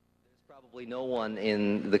Probably no one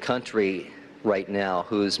in the country right now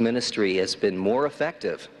whose ministry has been more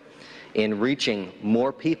effective in reaching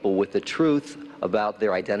more people with the truth about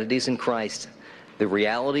their identities in Christ, the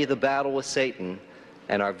reality of the battle with Satan,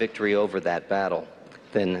 and our victory over that battle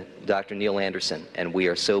than Dr. Neil Anderson. And we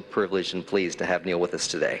are so privileged and pleased to have Neil with us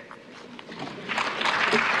today.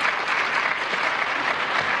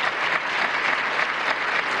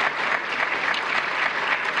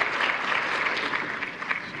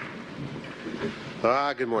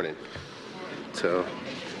 Good morning. So,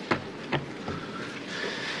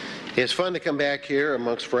 it's fun to come back here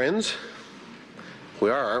amongst friends. We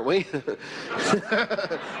are, aren't we?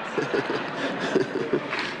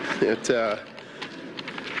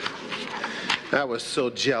 I was so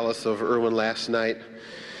jealous of Erwin last night,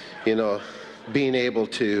 you know, being able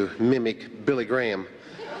to mimic Billy Graham.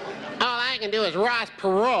 All I can do is Ross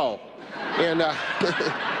Perot. And,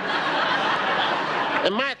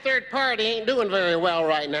 and my third party ain't doing very well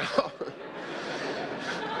right now.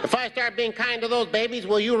 If I start being kind to those babies,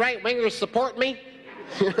 will you right-wingers support me?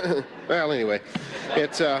 Well, anyway,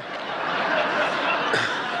 it's, get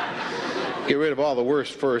rid of all the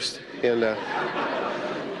worst first. And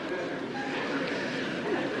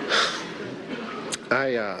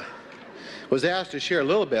I was asked to share a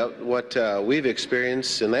little bit what we've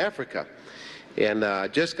experienced in Africa. And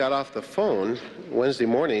just got off the phone Wednesday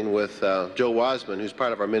morning with Joe Wasman, who's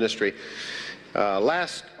part of our ministry.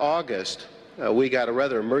 Last August, we got a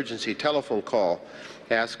rather emergency telephone call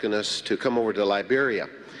asking us to come over to Liberia.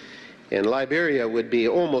 And Liberia would be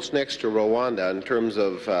almost next to Rwanda in terms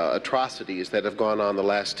of atrocities that have gone on the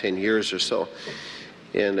last 10 years or so.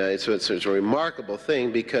 And it's a remarkable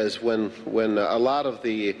thing because when a lot of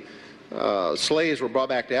the slaves were brought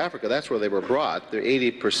back to Africa, that's where they were brought.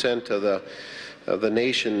 80% of the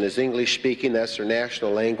nation is English speaking. That's their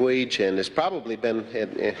national language, and it's probably been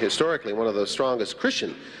historically one of the strongest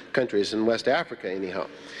Christian countries in West Africa anyhow.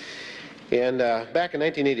 And back in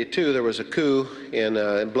 1982 there was a coup,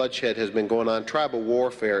 and bloodshed has been going on, tribal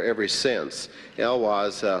warfare ever since.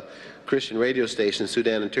 Elwaz, Christian radio station,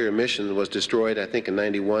 Sudan Interior Mission, was destroyed I think in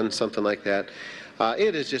 91, something like that.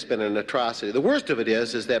 It has just been an atrocity. The worst of it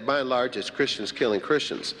is that by and large it's Christians killing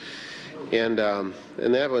Christians. And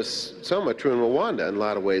that was somewhat true in Rwanda in a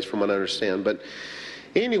lot of ways from what I understand. But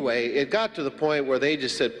anyway, it got to the point where they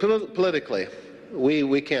just said politically,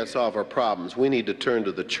 we can't solve our problems. We need to turn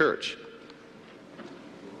to the church.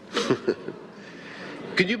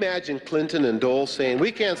 Could you imagine Clinton and Dole saying,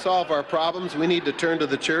 we can't solve our problems, we need to turn to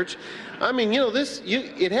the church? I mean, you know,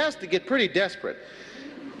 it has to get pretty desperate.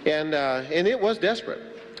 And it was desperate.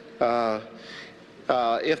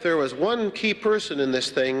 If there was one key person in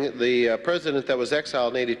this thing, the president that was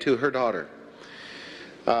exiled in '82, her daughter,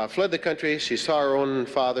 fled the country. She saw her own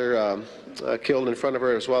father killed in front of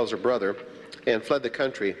her as well as her brother, and fled the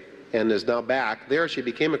country and is now back. There she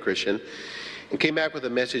became a Christian and came back with a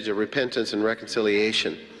message of repentance and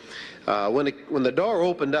reconciliation. When the door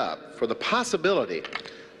opened up for the possibility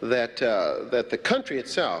that the country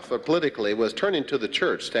itself, politically, was turning to the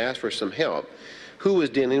church to ask for some help, who was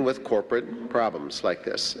dealing with corporate problems like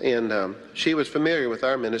this. And she was familiar with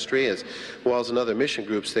our ministry as well as in other mission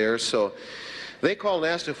groups there, so they called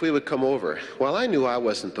and asked if we would come over. Well, I knew I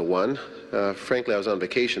wasn't the one. Frankly, I was on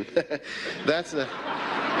vacation. That's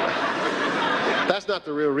not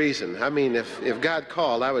the real reason. I mean, if God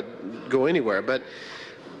called, I would go anywhere, but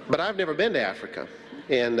I've never been to Africa.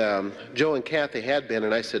 And Joe and Kathy had been,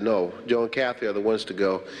 and I said, no, Joe and Kathy are the ones to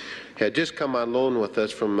go. Had just come on loan with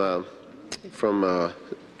us from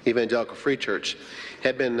Evangelical Free Church,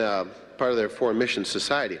 had been part of their Foreign Mission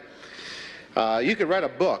Society. You could write a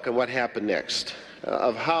book on what happened next,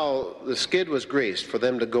 of how the skid was greased for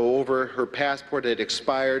them to go over. Her passport had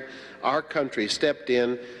expired. Our country stepped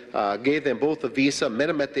in, gave them both a visa, met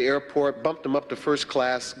them at the airport, bumped them up to first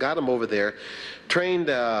class, got them over there, trained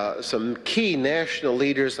some key national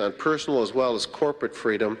leaders on personal as well as corporate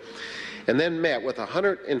freedom, and then met with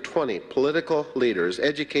 120 political leaders,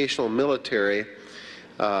 educational, military,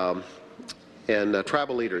 and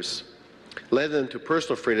tribal leaders, led them to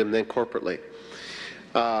personal freedom, then corporately.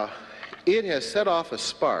 It has set off a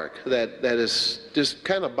spark that is just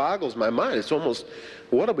kind of boggles my mind. It's almost,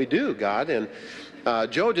 what do we do, God? And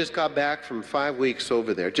Joe just got back from 5 weeks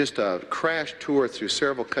over there, just a crash tour through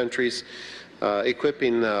several countries,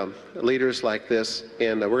 equipping leaders like this.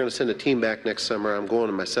 And we're going to send a team back next summer. I'm going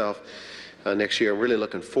to myself next year. I'm really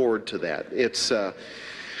looking forward to that. It's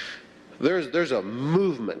there's a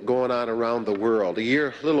movement going on around the world. A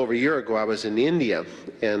little over a year ago, I was in India,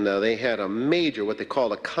 and they had a major, what they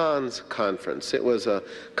call a Cons conference. It was a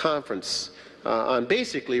conference on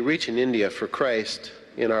basically reaching India for Christ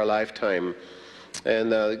in our lifetime.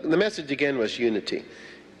 And the message again was unity.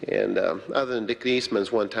 And other than Dick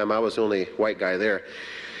Eastman's one time, I was the only white guy there.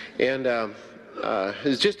 And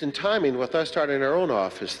it's just in timing with us starting our own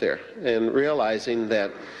office there and realizing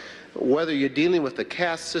that whether you're dealing with the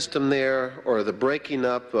caste system there or the breaking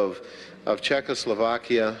up of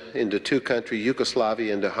Czechoslovakia into two countries,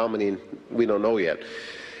 Yugoslavia into how many, we don't know yet,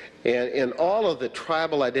 and all of the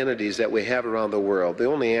tribal identities that we have around the world, the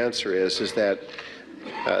only answer is that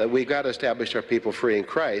we've got to establish our people free in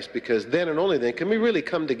Christ, because then and only then can we really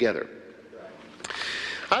come together.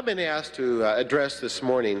 I've been asked to address this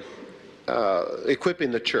morning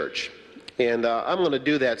equipping the church, and I'm going to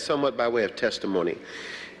do that somewhat by way of testimony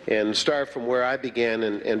and start from where I began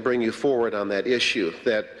and bring you forward on that issue,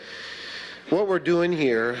 that what we're doing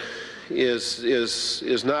here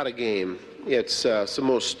is not a game. It's the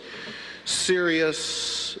most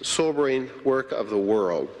serious, sobering work of the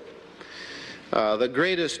world. The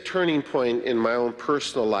greatest turning point in my own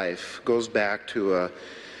personal life goes back to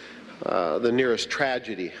the nearest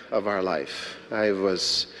tragedy of our life. I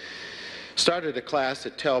started a class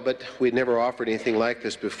at Talbot. We'd never offered anything like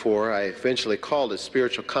this before. I eventually called it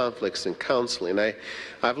Spiritual Conflicts and Counseling.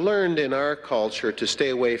 I've learned in our culture to stay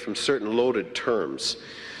away from certain loaded terms.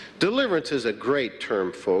 Deliverance is a great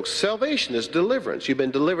term, folks. Salvation is deliverance. You've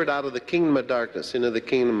been delivered out of the kingdom of darkness into the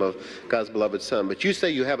kingdom of God's beloved Son. But you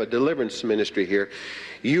say you have a deliverance ministry here,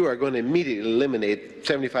 you are going to immediately eliminate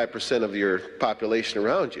 75% of your population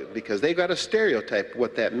around you, because they've got a stereotype of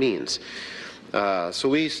what that means. So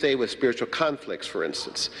we stay with spiritual conflicts, for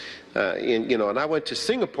instance. And I went to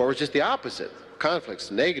Singapore, it's just the opposite.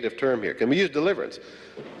 Conflicts, negative term here. Can we use deliverance?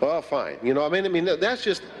 Well, fine. I mean, that's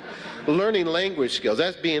just learning language skills.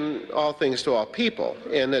 That's being all things to all people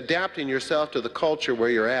and adapting yourself to the culture where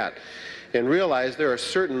you're at, and realize there are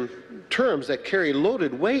certain terms that carry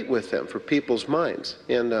loaded weight with them for people's minds.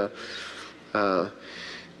 And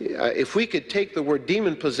if we could take the word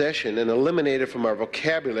demon possession and eliminate it from our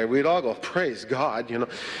vocabulary, we'd all go, praise God,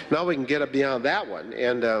 Now we can get it beyond that one,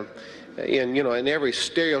 and every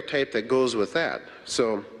stereotype that goes with that.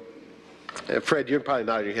 So, Fred, you're probably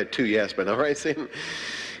nodding your head too, yes, but all right, saying,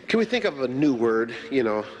 can we think of a new word?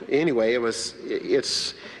 Anyway,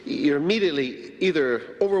 you're immediately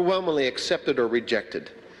either overwhelmingly accepted or rejected.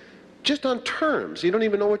 Just on terms. You don't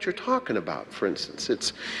even know what you're talking about, for instance.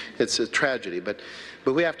 It's a tragedy, but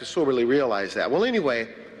we have to soberly realize that. Well, anyway,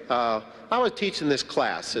 I was teaching this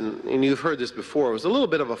class, and you've heard this before. It was a little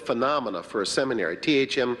bit of a phenomena for a seminary,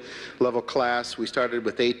 THM level class. We started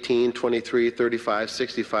with 18, 23, 35,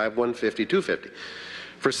 65, 150, 250.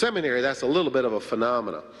 For seminary, that's a little bit of a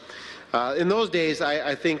phenomena. In those days,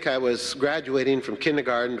 I think I was graduating from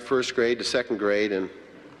kindergarten to first grade to second grade, and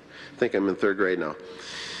I think I'm in third grade now.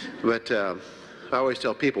 But I always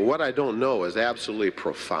tell people, what I don't know is absolutely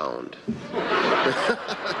profound.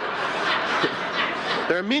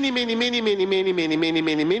 There are many, many, many, many, many, many, many, many,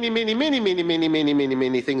 many, many, many, many, many, many, many,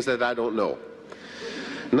 many things that I don't know.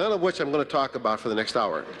 None of which I'm going to talk about for the next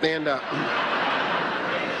hour. And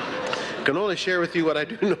can only share with you what I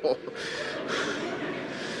do know.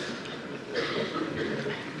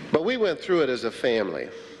 But we went through it as a family.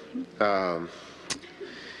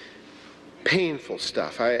 Painful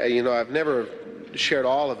stuff. I've never shared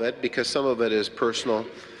all of it because some of it is personal.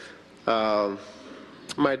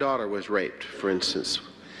 My daughter was raped, for instance.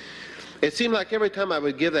 It seemed like every time I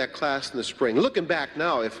would give that class in the spring, looking back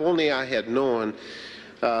now, if only I had known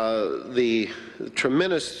the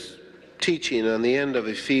tremendous teaching on the end of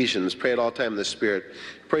Ephesians, pray at all time in the Spirit,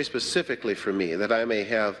 pray specifically for me, that I may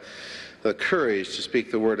have the courage to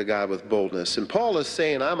speak the word of God with boldness. And Paul is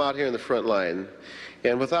saying, I'm out here in the front line,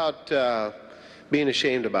 and without being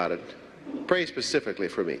ashamed about it, pray specifically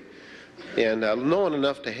for me. And knowing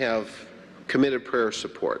enough to have committed prayer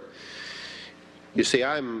support. You see,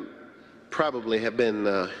 I'm probably have been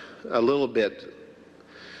a little bit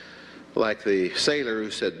like the sailor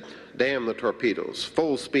who said, damn the torpedoes,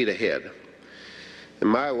 full speed ahead. And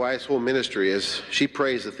my wife's whole ministry is she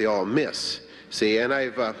prays that they all miss. See, and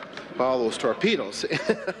I've all those torpedoes.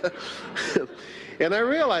 And I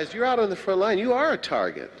realized you're out on the front line, you are a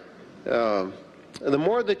target. The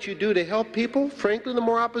more that you do to help people, frankly, the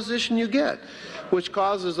more opposition you get, which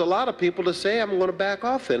causes a lot of people to say, I'm going to back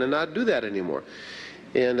off then and not do that anymore.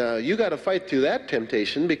 And you got to fight through that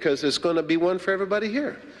temptation, because it's going to be one for everybody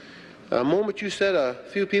here. The moment you set a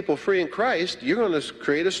few people free in Christ, you're going to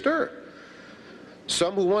create a stir.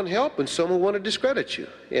 Some who want help and some who want to discredit you.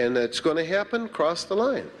 And it's going to happen across the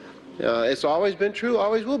line. It's always been true,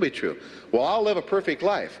 always will be true. Well, I'll live a perfect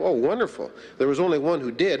life. Oh, wonderful. There was only one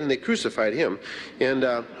who did, and they crucified him. And,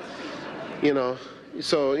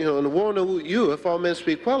 So, you know, and woe to you if all men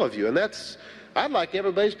speak well of you. And that's, I'd like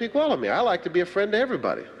everybody to speak well of me. I like to be a friend to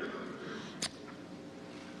everybody.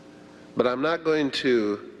 But I'm not going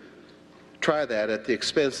to try that at the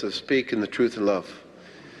expense of speaking the truth in love.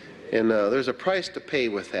 And there's a price to pay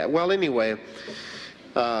with that. Well, anyway,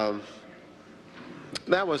 that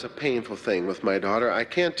was a painful thing with my daughter. I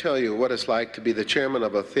can't tell you what it's like to be the chairman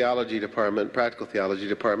of a theology department, practical theology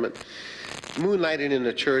department, moonlighting in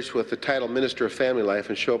the church with the title Minister of Family Life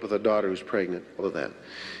and show up with a daughter who's pregnant, all of that.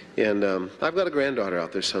 And I've got a granddaughter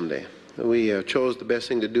out there someday. We chose the best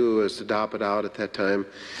thing to do was to adopt it out at that time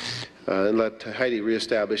and let Heidi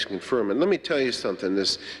reestablish and confirm it. Let me tell you something,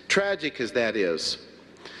 as tragic as that is,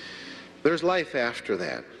 there's life after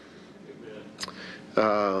that.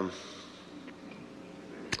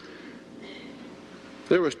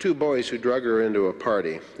 There was 2 boys who drug her into a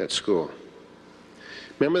party at school.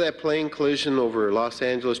 Remember that plane collision over Los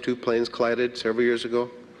Angeles? 2 planes collided several years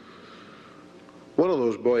ago? One of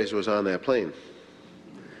those boys was on that plane.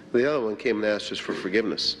 The other one came and asked us for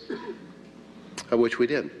forgiveness, of which we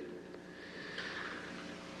did.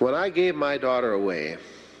 When I gave my daughter away,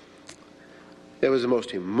 it was the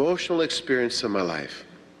most emotional experience of my life.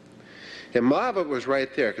 And a lot of it was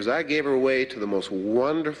right there, because I gave her away to the most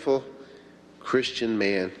wonderful Christian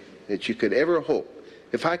man that you could ever hope.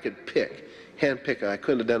 If I could handpick, I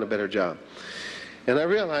couldn't have done a better job. And I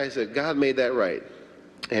realized that God made that right.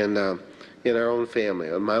 And in our own family,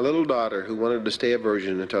 my little daughter, who wanted to stay a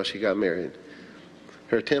virgin until she got married,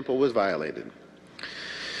 her temple was violated.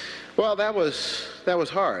 Well, that was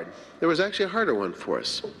hard. There was actually a harder one for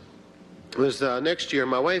us. It was next year.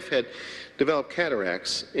 My wife had developed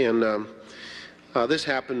cataracts, and this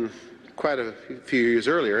happened quite a few years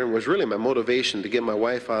earlier, and was really my motivation to get my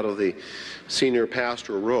wife out of the senior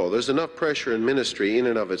pastoral role. There's enough pressure in ministry in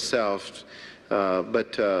and of itself,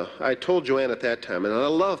 but I told Joanne at that time, and I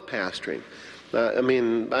love pastoring. I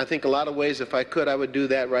mean, I think a lot of ways, if I could, I would do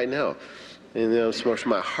that right now. And you know, as much as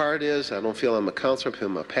my heart is, I don't feel I'm a counselor, I feel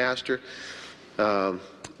I'm a pastor.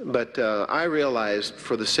 But I realized,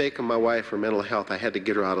 for the sake of my wife, her mental health, I had to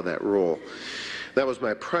get her out of that role. That was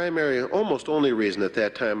my primary, almost only reason at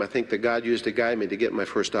that time, I think, that God used to guide me to get my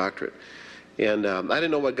first doctorate. And I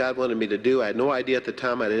didn't know what God wanted me to do. I had no idea at the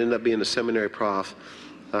time I'd end up being a seminary prof.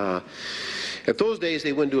 At those days,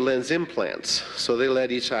 they wouldn't do lens implants. So they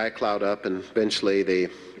let each eye cloud up, and eventually they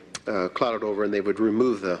clouded over, and they would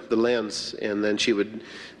remove the lens, and then she would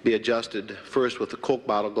be adjusted first with the Coke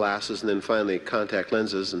bottle glasses and then finally contact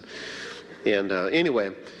lenses. And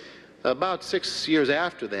anyway, about 6 years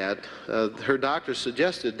after that, her doctor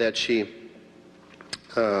suggested that she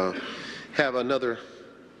have an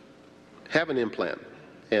implant.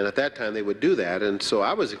 And at that time they would do that, and so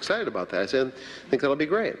I was excited about that. I said, I think that'll be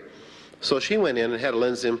great. So she went in and had a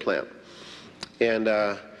lens implant. And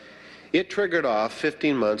it triggered off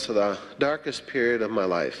 15 months of the darkest period of my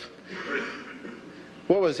life.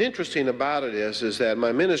 What was interesting about it is that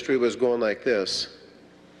my ministry was going like this,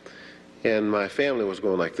 and my family was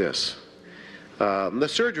going like this. The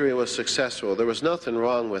surgery was successful. There was nothing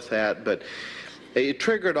wrong with that, but it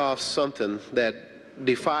triggered off something that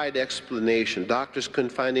defied explanation. Doctors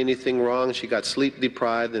couldn't find anything wrong. She got sleep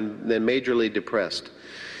deprived and then majorly depressed.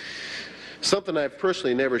 Something I've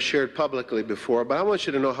personally never shared publicly before, but I want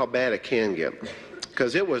you to know how bad it can get,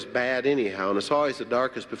 because it was bad anyhow, and it's always the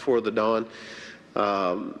darkest before the dawn.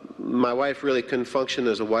 My wife really couldn't function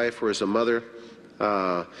as a wife or as a mother.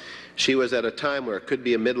 She was at a time where it could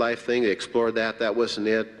be a midlife thing. They explored that. That wasn't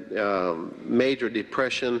it. Major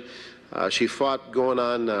depression. She fought going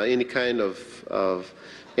on any kind of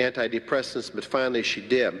antidepressants, but finally she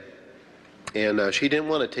did. And she didn't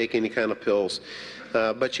want to take any kind of pills,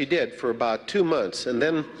 but she did for about 2 months. And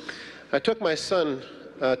then I took my son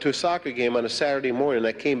to a soccer game on a Saturday morning.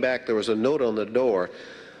 I came back, there was a note on the door.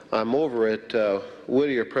 I'm over at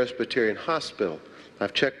Whittier Presbyterian Hospital.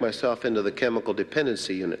 I've checked myself into the chemical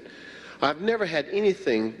dependency unit. I've never had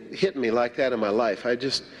anything hit me like that in my life. I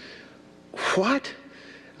just, what?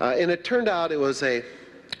 And it turned out it was a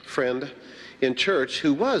friend in church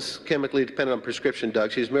who was chemically dependent on prescription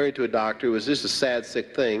drugs. She was married to a doctor. It was just a sad,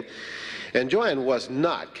 sick thing. And Joanne was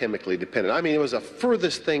not chemically dependent. I mean, it was the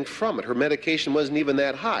furthest thing from it. Her medication wasn't even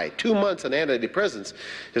that high. 2 months on antidepressants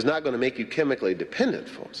is not going to make you chemically dependent,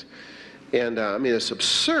 folks. And I mean, it's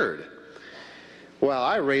absurd. Well,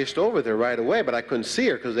 I raced over there right away, but I couldn't see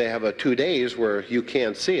her because they have 2 days where you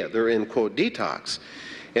can't see it. They're in, quote, detox.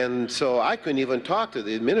 And so I couldn't even talk to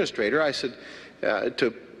the administrator. I said,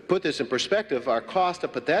 to put this in perspective, our cost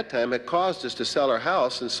up at that time had caused us to sell our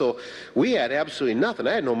house, and so we had absolutely nothing.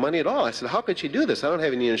 I had no money at all. I said, how could she do this? I don't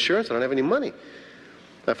have any insurance. I don't have any money.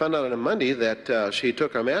 I found out on a Monday that she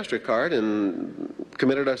took our MasterCard and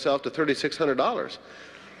committed herself to $3,600.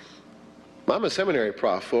 I'm a seminary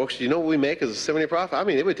prof, folks. Do you know what we make as a seminary prof? I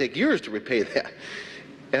mean, it would take years to repay that.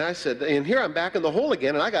 And I said, and here I'm back in the hole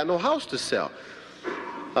again, and I got no house to sell.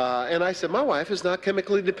 And I said, my wife is not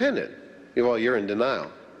chemically dependent. Well, you're in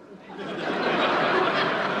denial.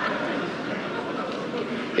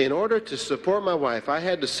 In order to support my wife, I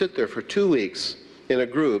had to sit there for 2 weeks in a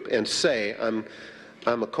group and say, I'm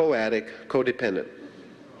a co-addict, codependent.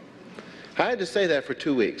 I had to say that for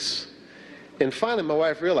 2 weeks. And finally, my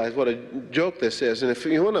wife realized what a joke this is. And if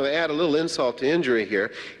you want to add a little insult to injury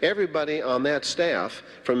here, everybody on that staff,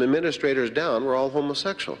 from administrators down, were all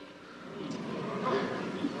homosexual.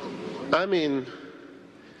 I mean,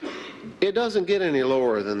 it doesn't get any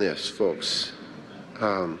lower than this, folks.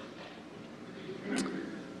 I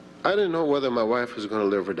didn't know whether my wife was going to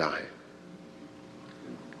live or die.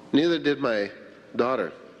 Neither did my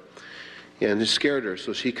daughter. And it scared her,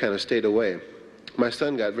 so she kind of stayed away. My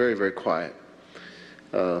son got very, very quiet.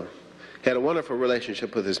 Had a wonderful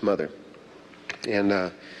relationship with his mother.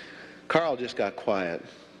 And Carl just got quiet.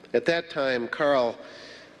 At that time, Carl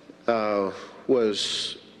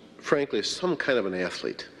was, frankly, some kind of an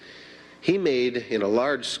athlete. He made, in a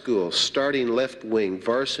large school, starting left wing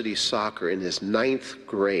varsity soccer in his 9th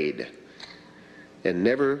grade and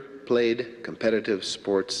never played competitive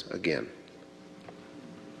sports again.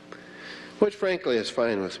 Which, frankly, is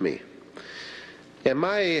fine with me. And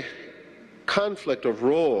my conflict of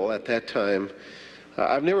role at that time,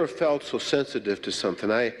 I've never felt so sensitive to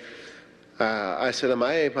something. I said, am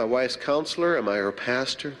I my wife's counselor? Am I her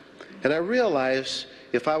pastor? And I realized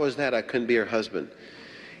if I was that, I couldn't be her husband.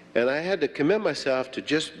 And I had to commit myself to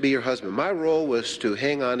just be her husband. My role was to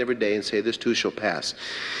hang on every day and say, this too shall pass.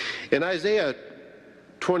 In Isaiah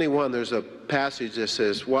 21, there's a passage that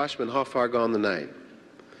says, Watchman, how far gone the night?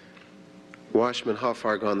 Watchman, how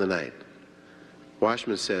far gone the night?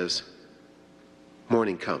 Watchman says,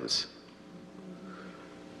 morning comes.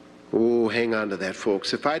 Oh, hang on to that,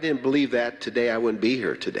 folks. If I didn't believe that today, I wouldn't be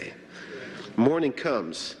here today. Morning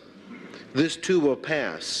comes. This too will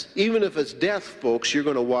pass. Even if it's death, folks, you're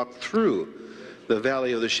going to walk through the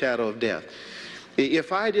valley of the shadow of death.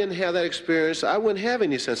 If I didn't have that experience, I wouldn't have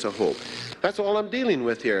any sense of hope. That's all I'm dealing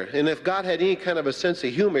with here. And if God had any kind of a sense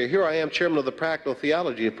of humor, here I am, chairman of the Practical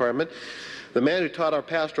Theology Department. The man who taught our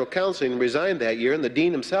pastoral counseling resigned that year, and the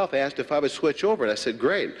dean himself asked if I would switch over. And I said,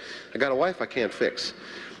 great. I got a wife I can't fix.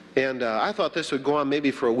 And I thought this would go on maybe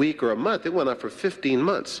for a week or a month. It went on for 15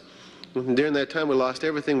 months. And during that time, we lost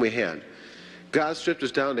everything we had. God stripped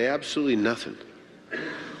us down to absolutely nothing.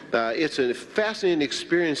 It's a fascinating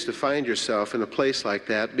experience to find yourself in a place like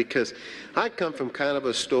that, because I come from kind of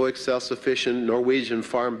a stoic, self-sufficient Norwegian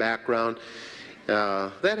farm background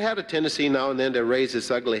that had a tendency now and then to raise its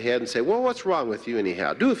ugly head and say, well, what's wrong with you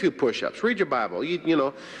anyhow? Do a few push-ups, read your Bible, you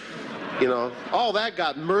know, all that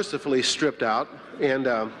got mercifully stripped out. And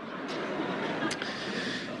I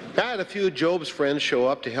had a few Job's friends show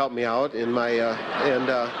up to help me out in my,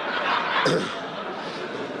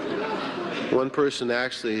 one person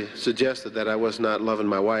actually suggested that I was not loving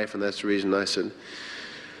my wife, and that's the reason I said,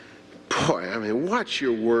 boy, I mean, watch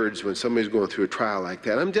your words when somebody's going through a trial like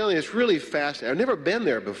that. I'm telling you, it's really fascinating. I've never been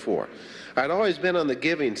there before. I'd always been on the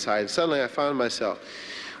giving side. Suddenly I found myself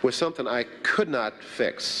with something I could not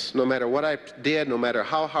fix. No matter what I did, no matter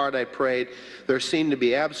how hard I prayed, there seemed to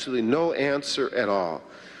be absolutely no answer at all.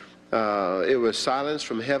 It was silence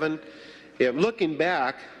from heaven. Looking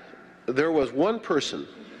back, there was one person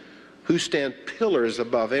who stand pillars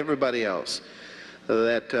above everybody else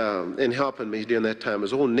that in helping me during that time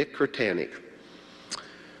was old Nick Kurtanik.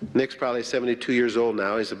 Nick's probably 72 years old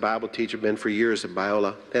now. He's a Bible teacher, been for years at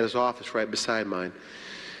Biola. Had his office right beside mine.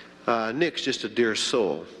 Nick's just a dear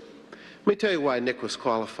soul. Let me tell you why Nick was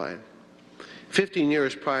qualified. 15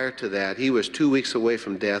 years prior to that, he was 2 weeks away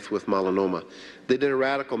from death with melanoma. They did a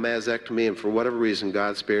radical mastectomy, and for whatever reason,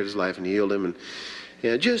 God spared his life and healed him.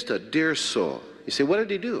 And just a dear soul. You say, what did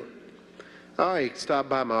he do? Oh, he stopped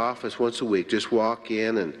by my office once a week, just walk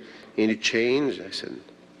in and any change? I said,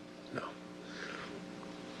 no.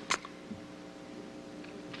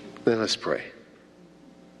 Then let's pray.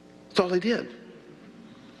 That's all he did.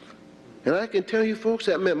 And I can tell you folks,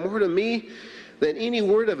 that meant more to me than any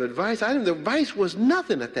word of advice. The advice was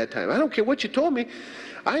nothing at that time. I don't care what you told me.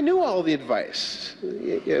 I knew all the advice.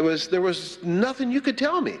 There was nothing you could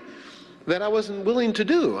tell me that I wasn't willing to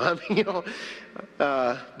do. I mean,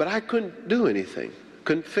 but I couldn't do anything,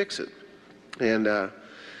 couldn't fix it. And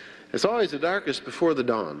it's always the darkest before the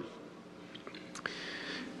dawn.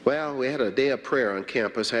 Well, we had a day of prayer on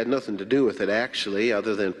campus. I had nothing to do with it, actually,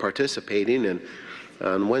 other than participating. And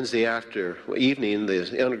On Wednesday evening,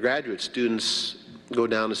 the undergraduate students go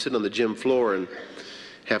down and sit on the gym floor and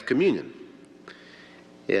have communion.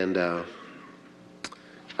 And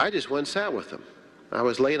I just went and sat with them. I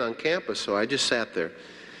was late on campus, so I just sat there.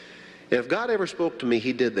 And if God ever spoke to me,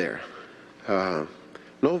 he did there.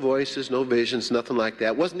 No voices, no visions, nothing like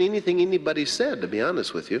that. Wasn't anything anybody said, to be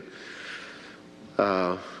honest with you.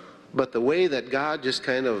 But the way that God just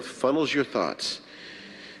kind of funnels your thoughts.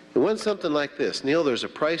 It went something like this: Neil, there's a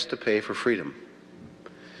price to pay for freedom.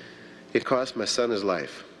 It cost my son his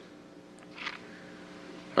life.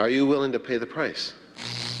 Are you willing to pay the price?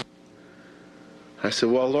 I said,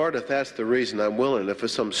 well, Lord, if that's the reason, I'm willing. If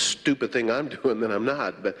it's some stupid thing I'm doing, then I'm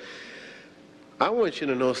not. But I want you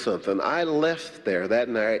to know something. I left there that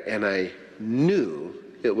night and I knew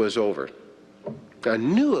it was over. I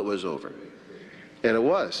knew it was over. And it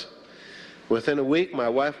was. Within a week, my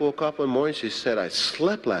wife woke up one morning. She said, I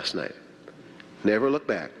slept last night. Never looked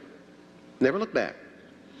back. Never looked back.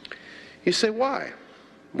 You say, why?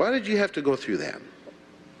 Why did you have to go through that?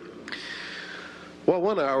 Well,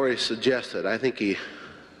 one I already suggested. I think he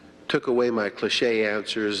took away my cliche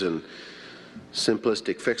answers and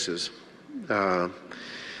simplistic fixes. I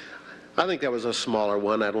think that was a smaller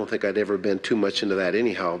one. I don't think I'd ever been too much into that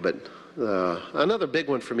anyhow. But another big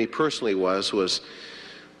one for me personally was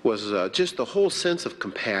just the whole sense of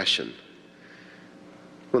compassion.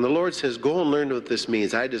 When the Lord says, go and learn what this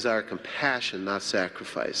means, I desire compassion, not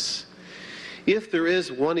sacrifice. If there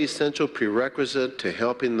is one essential prerequisite to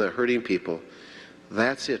helping the hurting people,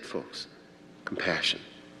 that's it, folks. Compassion.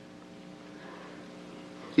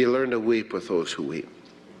 You learn to weep with those who weep.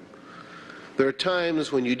 There are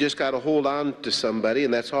times when you just got to hold on to somebody,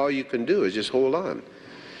 and that's all you can do is just hold on.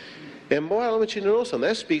 And boy, I want you to know something.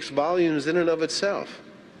 That speaks volumes in and of itself.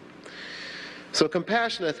 So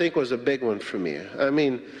compassion, I think, was a big one for me. I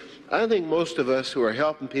mean, I think most of us who are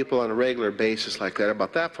helping people on a regular basis like that are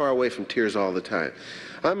about that far away from tears all the time.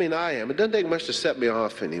 I mean, I am. It doesn't take much to set me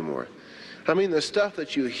off anymore. I mean, the stuff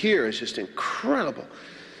that you hear is just incredible.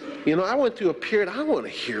 You know, I went through a period, I want to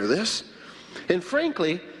hear this. And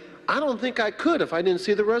frankly, I don't think I could if I didn't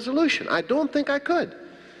see the resolution. I don't think I could.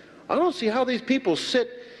 I don't see how these people sit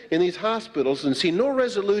in these hospitals and see no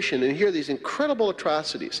resolution and hear these incredible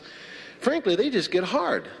atrocities. Frankly, they just get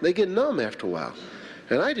hard. They get numb after a while.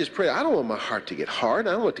 And I just pray, I don't want my heart to get hard.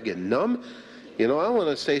 I don't want it to get numb. You know, I want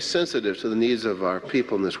to stay sensitive to the needs of our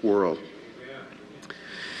people in this world.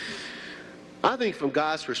 I think from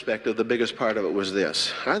God's perspective, the biggest part of it was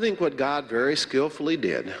this. I think what God very skillfully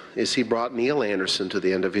did is he brought Neil Anderson to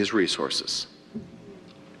the end of his resources.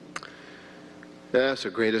 That's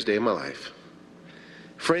the greatest day of my life.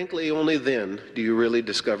 Frankly, only then do you really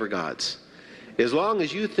discover God's. As long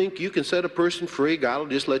as you think you can set a person free, God will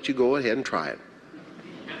just let you go ahead and try it.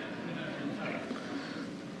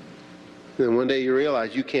 Then one day you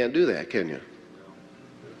realize you can't do that, can you?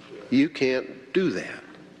 You can't do that.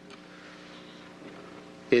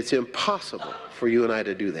 It's impossible for you and I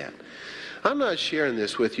to do that. I'm not sharing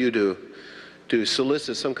this with you to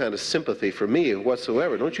solicit some kind of sympathy for me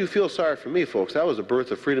whatsoever. Don't you feel sorry for me, folks. That was the birth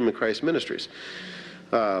of Freedom in Christ Ministries.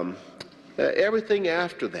 Everything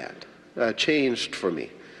after that changed for me.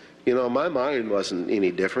 You know, my mind wasn't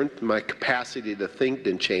any different. My capacity to think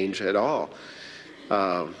didn't change at all.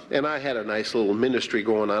 And I had a nice little ministry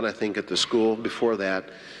going on, I think, at the school before that.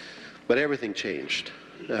 But everything changed.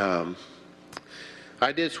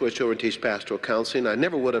 I did switch over and teach pastoral counseling. I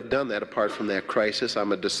never would have done that apart from that crisis.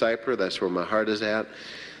 I'm a discipler. That's where my heart is at.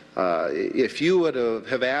 If you would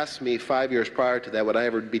have asked me 5 years prior to that, would I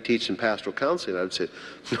ever be teaching pastoral counseling, I would say,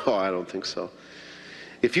 no, I don't think so.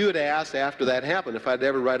 If you had asked after that happened if I'd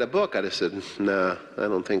ever write a book, I'd have said, nah, I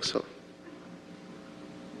don't think so.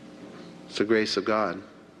 It's the grace of God.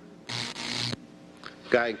 A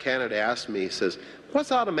guy in Canada asked me, he says,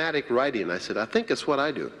 what's automatic writing? I said, I think it's what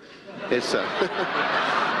I do. It's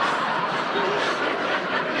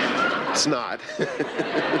it's not.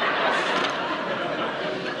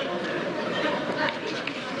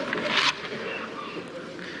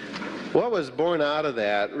 What was born out of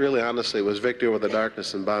that, really honestly, was Victory Over the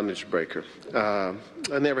Darkness and Bondage Breaker. I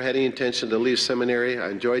never had any intention to leave seminary. I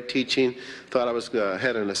enjoyed teaching, thought I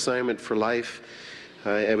had an assignment for life.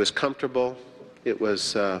 It was comfortable. It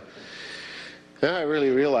was, I really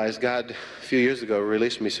realized God, a few years ago,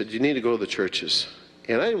 released me, said, you need to go to the churches.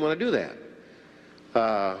 And I didn't want to do that.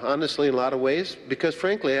 Honestly, in a lot of ways, because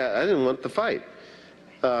frankly, I didn't want the fight.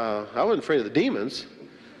 I wasn't afraid of the demons.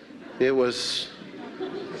 It was,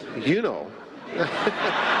 you know.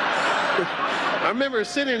 I remember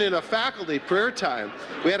sitting in a faculty prayer time.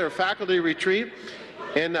 We had our faculty retreat,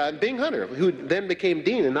 And Bing Hunter, who then became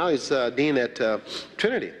dean, and now he's dean at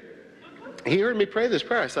Trinity. He heard me pray this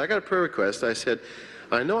prayer. I said, I got a prayer request. I said,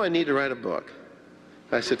 I know I need to write a book.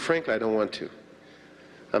 I said, frankly, I don't want to.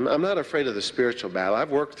 I'm not afraid of the spiritual battle.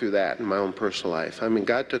 I've worked through that in my own personal life. I mean,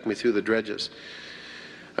 God took me through the dredges.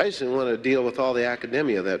 I just didn't want to deal with all the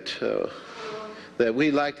academia that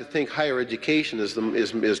we like to think higher education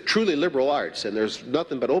is truly liberal arts, and there's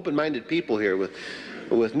nothing but open-minded people here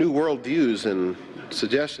with new world views and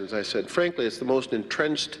suggestions. I said, frankly, it's the most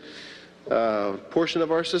entrenched portion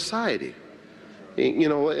of our society. You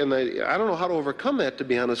know, and I don't know how to overcome that, to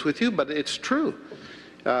be honest with you, but it's true.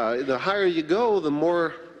 The higher you go, the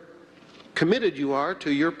more committed you are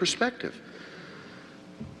to your perspective.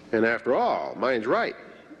 And after all, mine's right.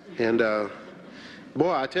 And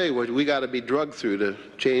boy, I tell you what, we got to be drugged through to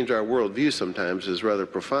change our worldview sometimes is rather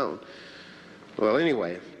profound. Well,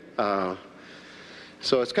 anyway,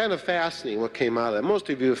 so it's kind of fascinating what came out of that. Most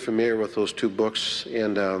of you are familiar with those two books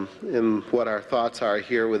and what our thoughts are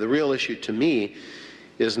here. Well, the real issue to me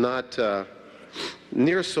is not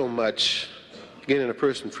near so much getting a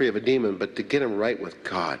person free of a demon, but to get him right with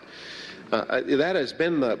God. That has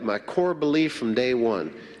been my core belief from day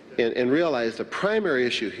one. And realize the primary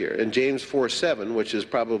issue here in James 4:7, which is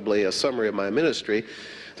probably a summary of my ministry,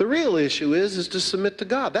 the real issue is to submit to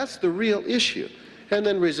God. That's the real issue. And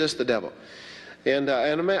then resist the devil. And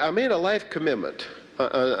I made a life commitment,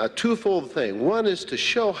 a twofold thing. One is to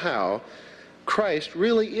show how Christ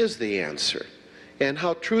really is the answer and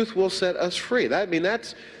how truth will set us free. I mean,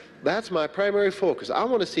 that's my primary focus. I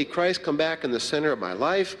want to see Christ come back in the center of my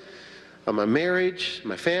life, of my marriage,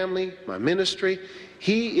 my family, my ministry.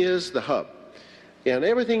 He is the hub. And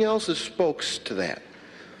everything else is spokes to that.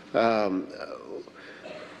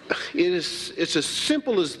 It's as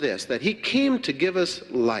simple as this, that he came to give us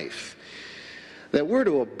life, that we're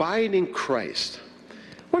to abide in Christ.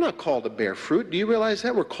 We're not called to bear fruit. Do you realize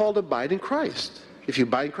that? We're called to abide in Christ. If you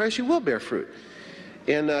abide in Christ, you will bear fruit.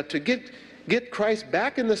 And to get Christ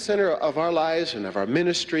back in the center of our lives and of our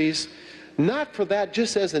ministries, not for that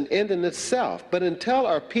just as an end in itself, but until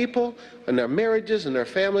our people and our marriages and our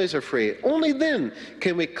families are free. Only then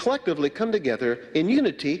can we collectively come together in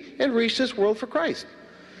unity and reach this world for Christ.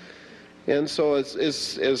 And so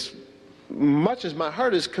as much as my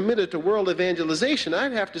heart is committed to world evangelization,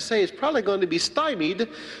 I'd have to say it's probably going to be stymied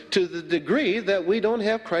to the degree that we don't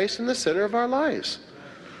have Christ in the center of our lives.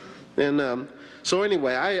 And so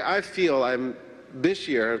anyway, I feel I'm this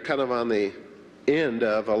year kind of on the end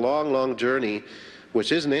of a long, long journey,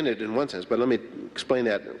 which isn't ended in one sense, but let me explain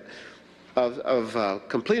that, of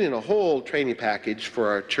completing a whole training package for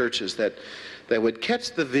our churches that would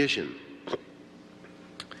catch the vision.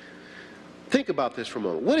 Think about this for a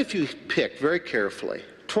moment. What if you picked very carefully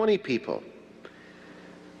 20 people,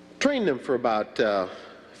 trained them for about a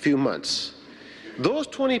few months. Those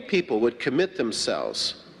 20 people would commit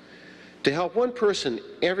themselves to help one person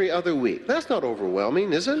every other week. That's not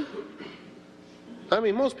overwhelming, is it? I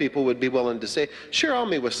mean, most people would be willing to say, sure, I'll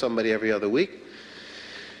meet with somebody every other week.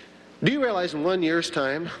 Do you realize in 1 year's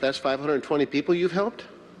time, that's 520 people you've helped?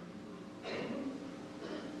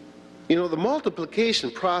 You know, the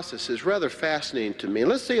multiplication process is rather fascinating to me. And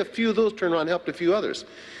let's say a few of those turn around and helped a few others.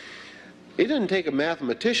 It didn't take a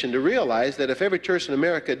mathematician to realize that if every church in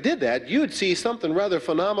America did that, you'd see something rather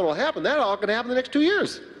phenomenal happen. That all could happen in the next 2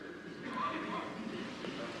 years.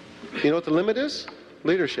 You know what the limit is?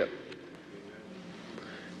 Leadership.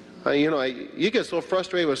 You get so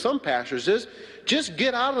frustrated with some pastors is, just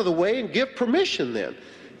get out of the way and give permission then.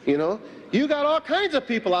 You know, you got all kinds of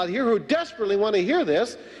people out here who desperately want to hear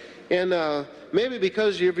this, and maybe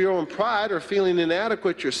because of your own pride or feeling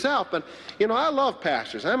inadequate yourself, but, you know, I love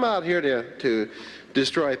pastors. I'm out here to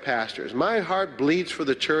destroy pastors. My heart bleeds for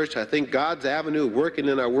the church. I think God's avenue of working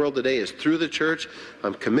in our world today is through the church.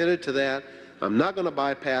 I'm committed to that. I'm not going to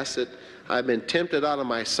bypass it. I've been tempted out of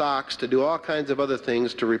my socks to do all kinds of other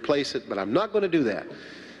things to replace it, but I'm not going to do that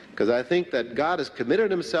because I think that God has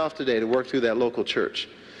committed himself today to work through that local church.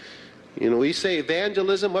 You know, we say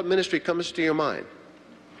evangelism, what ministry comes to your mind?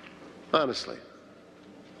 Honestly.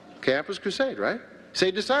 Campus Crusade, right?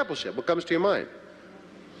 Say discipleship, what comes to your mind?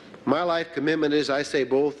 My life commitment is I say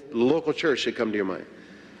both local church should come to your mind.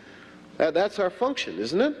 That's our function,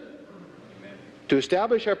 isn't it? To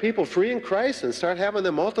establish our people free in Christ and start having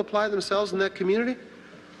them multiply themselves in that community.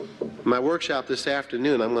 My workshop this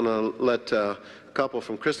afternoon, I'm going to let a couple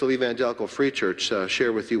from Crystal Evangelical Free Church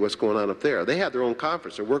share with you what's going on up there. They have their own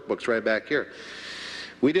conference, their workbook's right back here.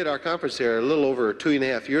 We did our conference there a little over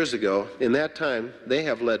 2.5 years ago. In that time, they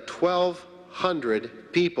have led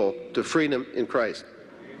 1,200 people to freedom in Christ.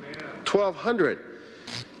 1,200.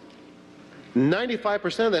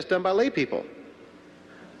 95% of that's done by lay people.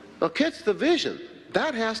 Now, catch the vision.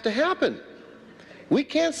 That has to happen. We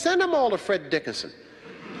can't send them all to Fred Dickinson.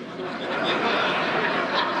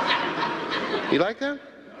 You like that?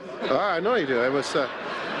 Oh, I know you do. It was,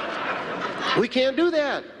 we can't do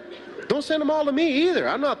that. Don't send them all to me either.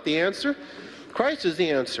 I'm not the answer. Christ is the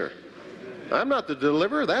answer. I'm not the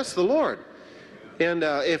deliverer. That's the Lord. And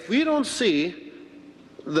if we don't see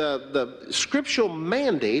the scriptural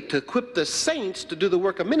mandate to equip the saints to do the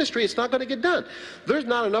work of ministry, it's not going to get done. There's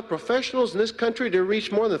not enough professionals in this country to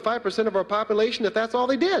reach more than 5% of our population if that's all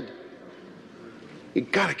they did.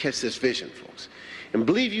 You've got to catch this vision, folks. And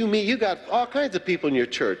believe you me, you got all kinds of people in your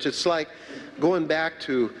church. It's like going back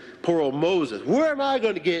to poor old Moses. Where am I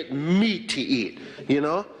going to get meat to eat? You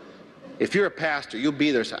know? If you're a pastor, you'll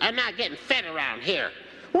be there saying, I'm not getting fed around here.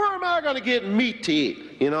 Where am I going to get meat to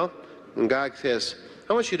eat? You know? And God says,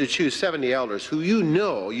 I want you to choose 70 elders who you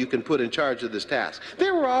know you can put in charge of this task.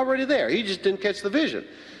 They were already there. He just didn't catch the vision.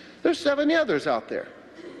 There's 70 others out there.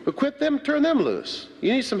 Equip them, turn them loose.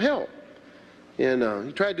 You need some help. And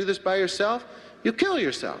you try to do this by yourself, you'll kill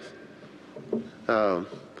yourself.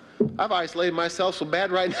 I've isolated myself so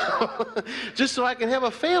bad right now just so I can have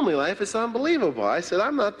a family life. It's unbelievable. I said,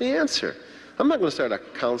 I'm not the answer. I'm not going to start a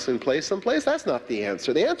counseling place someplace. That's not the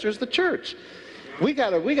answer. The answer is the church. We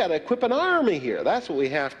got to equip an army here. That's what we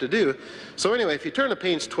have to do. So anyway, if you turn to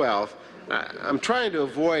page 12, I'm trying to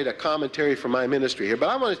avoid a commentary from my ministry here, but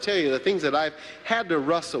I want to tell you the things that I've had to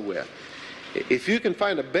wrestle with. If you can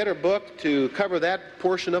find a better book to cover that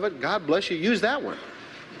portion of it, God bless you, use that one.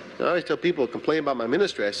 I always tell people who complain about my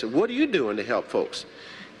ministry, I said, what are you doing to help folks?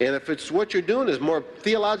 And if it's what you're doing is more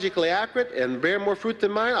theologically accurate and bear more fruit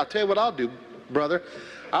than mine, I'll tell you what I'll do, brother.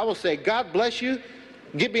 I will say, God bless you,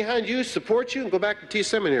 get behind you, support you, and go back to T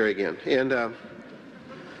Seminary again. And I'm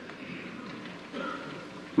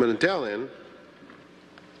going to tell him,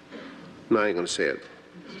 no, I ain't going to say it.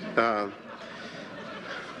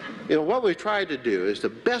 You know, what we tried to do is the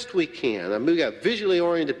best we can. I mean, we got visually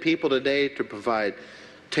oriented people today to provide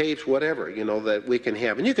tapes, whatever, you know, that we can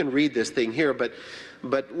have. And you can read this thing here, but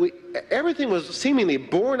everything was seemingly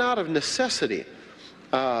born out of necessity.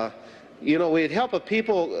 You know, we'd help a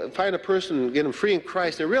people find a person, get them free in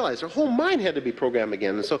Christ, and realize their whole mind had to be programmed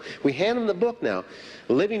again. And so we hand them the book now,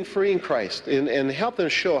 Living Free in Christ, and help them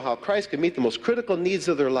show how Christ can meet the most critical needs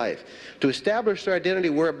of their life, to establish their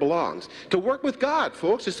identity where it belongs, to work with God,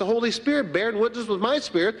 folks. It's the Holy Spirit bearing witness with my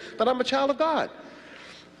spirit that I'm a child of God.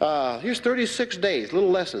 Here's 36 days,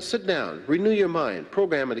 little lessons. Sit down, renew your mind,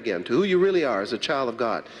 program it again to who you really are as a child of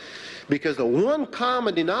God. Because the one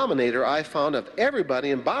common denominator I found of everybody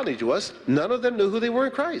in bondage was none of them knew who they were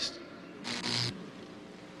in Christ.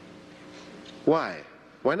 Why?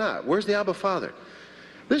 Why not? Where's the Abba Father?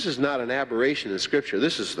 This is not an aberration in Scripture.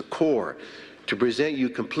 This is the core to present you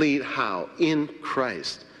complete how? In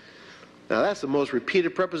Christ. Now that's the most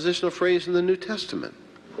repeated prepositional phrase in the New Testament.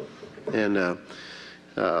 And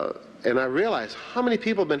I realized how many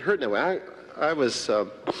people have been hurt that way.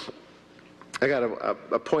 I got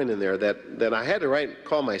a point in there that I had to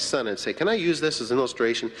call my son and say, can I use this as an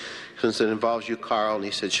illustration since it involves you, Carl? And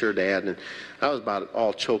he said, sure, Dad. And I was about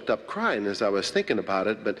all choked up crying as I was thinking about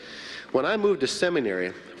it. But when I moved to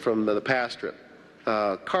seminary from the pastorate,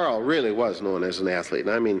 Carl really was known as an athlete.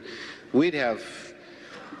 And I mean, we'd have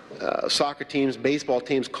soccer teams, baseball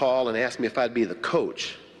teams call and ask me if I'd be the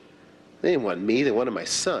coach. They didn't want me, they wanted my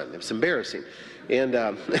son. It was embarrassing. And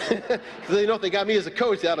they know if they got me as a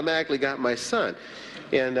coach, they automatically got my son.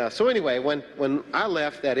 And so anyway, when I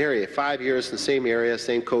left that area, 5 years in the same area,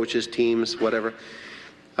 same coaches, teams, whatever,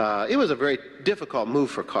 it was a very difficult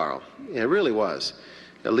move for Carl. It really was.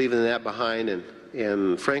 Leaving that behind,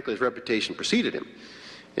 and frankly, his reputation preceded him.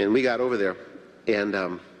 And we got over there,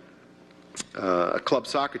 and a club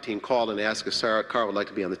soccer team called and asked if Carl would like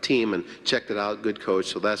to be on the team, and checked it out, good coach,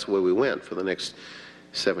 so that's the way we went for the next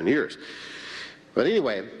 7 years. But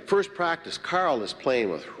anyway, first practice, Carl is playing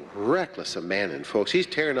with reckless abandon, folks. He's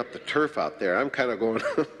tearing up the turf out there. I'm kind of going,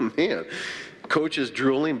 man, coach is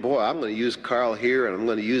drooling. Boy, I'm going to use Carl here, and I'm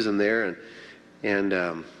going to use him there. And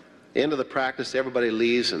end of the practice, everybody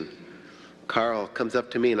leaves, and Carl comes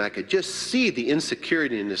up to me, and I could just see the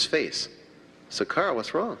insecurity in his face. I said, Carl,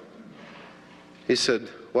 what's wrong? He said,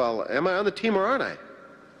 well, am I on the team or aren't I?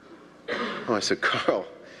 Oh, I said, Carl,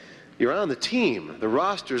 you're on the team. The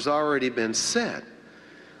roster's already been set.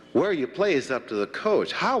 Where you play is up to the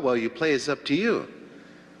coach. How well you play is up to you.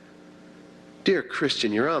 Dear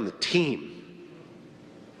Christian, you're on the team.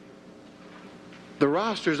 The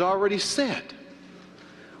roster's already set.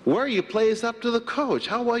 Where you play is up to the coach.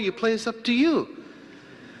 How well you play is up to you.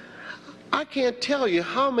 I can't tell you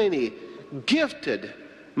how many gifted,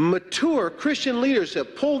 mature Christian leaders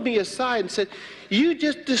have pulled me aside and said, you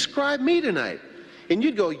just described me tonight. And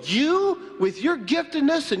you'd go, you, with your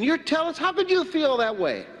giftedness and your talents, how could you feel that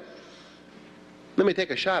way? Let me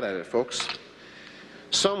take a shot at it, folks.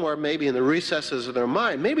 Somewhere maybe in the recesses of their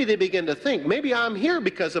mind, maybe they begin to think, maybe I'm here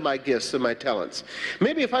because of my gifts and my talents.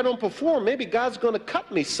 Maybe if I don't perform, maybe God's going to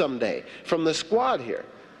cut me someday from the squad here.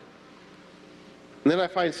 And then I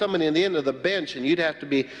find somebody in the end of the bench, and you'd have to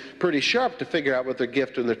be pretty sharp to figure out what their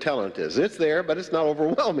gift and their talent is. It's there, but it's not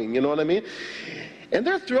overwhelming, you know what I mean? And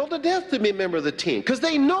they're thrilled to death to be a member of the team, because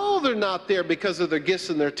they know they're not there because of their gifts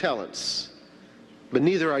and their talents. But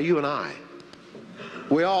neither are you and I.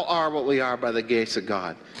 We all are what we are by the grace of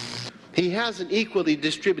God. He hasn't equally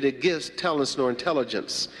distributed gifts, talents, nor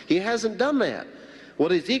intelligence. He hasn't done that.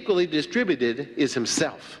 What is equally distributed is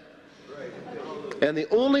himself. And the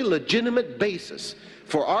only legitimate basis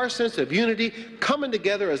for our sense of unity, coming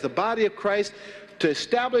together as the body of Christ to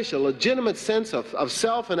establish a legitimate sense of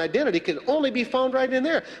self and identity, can only be found right in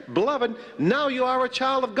there. Beloved, now you are a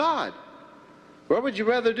child of God. What would you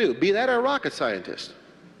rather do? Be that or a rocket scientist?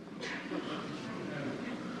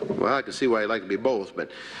 Well, I can see why you'd like to be both,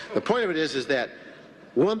 but the point of it is that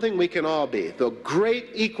one thing we can all be, the great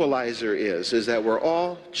equalizer is that we're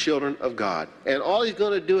all children of God. And all he's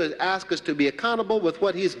going to do is ask us to be accountable with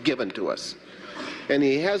what he's given to us. And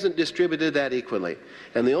he hasn't distributed that equally.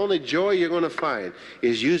 And the only joy you're going to find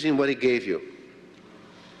is using what he gave you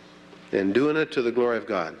and doing it to the glory of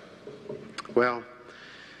God. Well,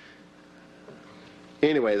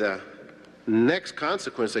 anyway, the next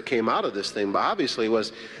consequence that came out of this thing, obviously,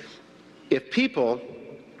 was if people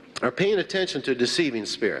are paying attention to deceiving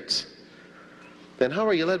spirits, then how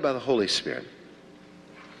are you led by the Holy Spirit?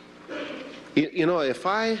 You know, if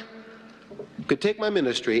I could take my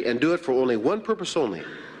ministry and do it for only one purpose only,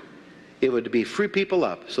 it would be free people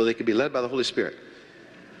up so they could be led by the Holy Spirit.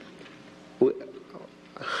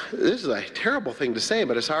 This is a terrible thing to say,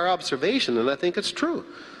 but it's our observation, and I think it's true.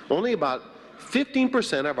 Only about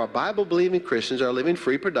 15% of our Bible-believing Christians are living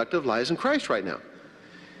free, productive lives in Christ right now.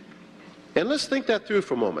 And let's think that through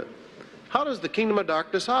for a moment. How does the kingdom of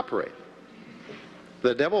darkness operate?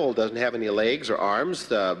 The devil doesn't have any legs or arms.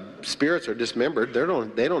 The spirits are dismembered.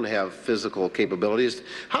 They don't have physical capabilities.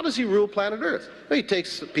 How does he rule planet Earth? Well, he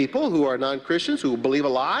takes people who are non-Christians, who believe a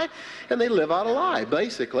lie, and they live out a lie,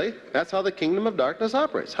 basically. That's how the kingdom of darkness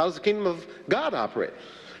operates. How does the kingdom of God operate?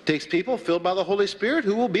 It takes people filled by the Holy Spirit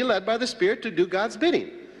who will be led by the Spirit to do God's bidding.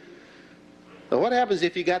 Now, what happens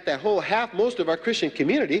if you got that whole most of our Christian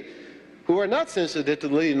community who are not sensitive to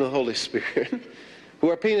the leading of the Holy Spirit, who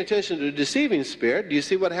are paying attention to the deceiving spirit? Do you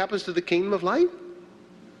see what happens to the kingdom of light? It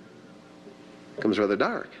becomes rather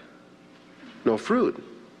dark. No fruit.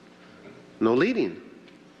 No leading.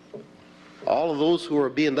 All of those who are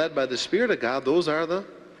being led by the Spirit of God, those are the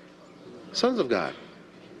sons of God.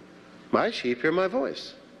 My sheep hear my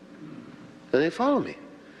voice, and they follow me.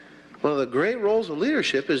 One of the great roles of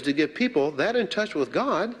leadership is to get people that in touch with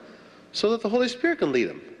God so that the Holy Spirit can lead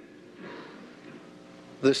them.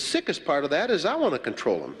 The sickest part of that is I want to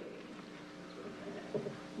control them.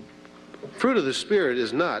 Fruit of the Spirit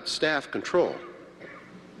is not staff control.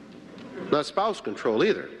 Not spouse control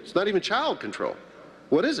either. It's not even child control.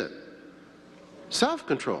 What is it?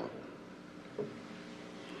 Self-control.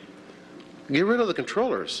 Get rid of the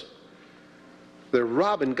controllers. They're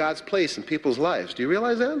robbing God's place in people's lives. Do you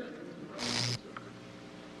realize that?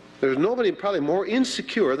 There's nobody probably more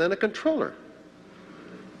insecure than a controller.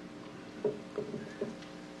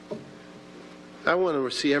 I want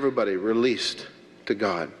to see everybody released to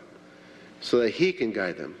God so that he can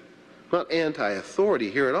guide them. Not anti-authority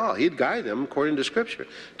here at all. He'd guide them, according to Scripture,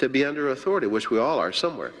 to be under authority, which we all are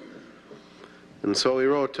somewhere. And so he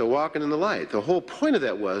wrote to walking in the light. The whole point of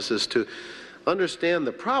that is to understand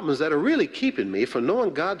the problems that are really keeping me from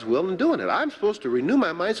knowing God's will and doing it. I'm supposed to renew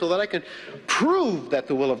my mind so that I can prove that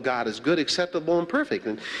the will of God is good, acceptable, and perfect.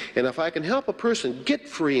 And if I can help a person get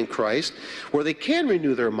free in Christ, where they can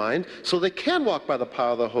renew their mind so they can walk by the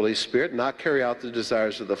power of the Holy Spirit, not carry out the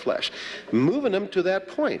desires of the flesh, moving them to that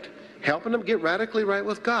point, helping them get radically right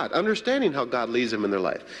with God, understanding how God leads them in their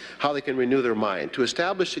life, how they can renew their mind, to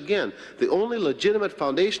establish again the only legitimate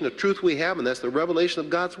foundation of truth we have, and that's the revelation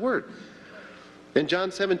of God's Word. In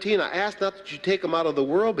John 17, I ask not that you take them out of the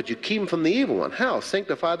world, but you keep them from the evil one. How?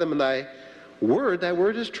 Sanctify them in thy word. Thy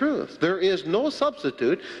word is truth. There is no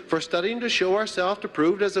substitute for studying to show ourselves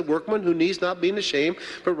approved as a workman who needs not being ashamed,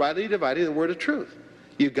 but rightly dividing the word of truth.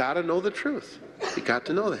 You've got to know the truth. You've got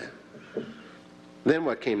to know that. Then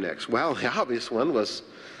what came next? Well, the obvious one was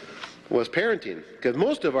was parenting. Because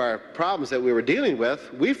most of our problems that we were dealing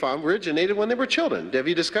with, we found originated when they were children. Have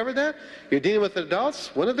you discovered that? You're dealing with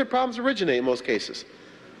adults, when did their problems originate in most cases?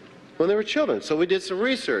 When they were children. So we did some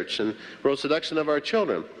research and wrote Seduction of Our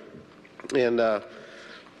Children. And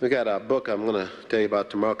we got a book I'm going to tell you about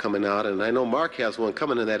tomorrow coming out, and I know Mark has one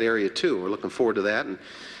coming in that area too. We're looking forward to that, and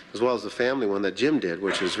as well as the family one that Jim did,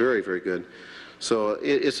 which is very, very good. So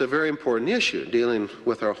it's a very important issue, dealing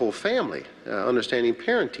with our whole family, understanding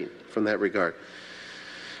parenting from that regard.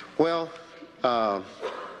 Well, then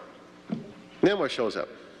what shows up?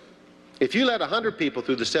 If you let 100 people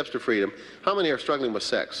through the steps to freedom, how many are struggling with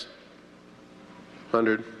sex?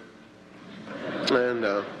 100. And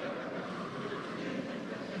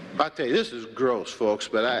I tell you, this is gross, folks,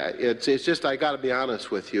 but it's just, I got to be honest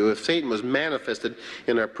with you. If Satan was manifested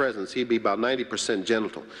in our presence, he'd be about 90%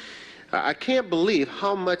 genital. I can't believe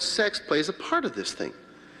how much sex plays a part of this thing.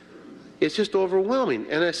 It's just overwhelming.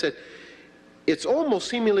 And I said, it's almost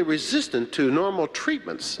seemingly resistant to normal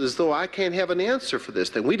treatments, as though I can't have an answer for this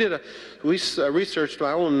thing. We researched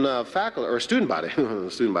our own faculty, or student body,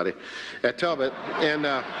 student body, at Talbot, and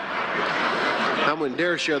I wouldn't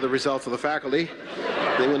dare share the results of the faculty.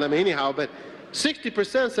 They wouldn't let me anyhow, but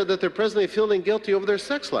 60% said that they're presently feeling guilty over their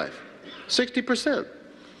sex life. 60%.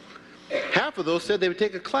 Half of those said they would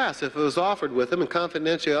take a class if it was offered with them and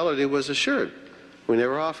confidentiality was assured. We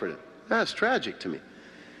never offered it. That's tragic to me.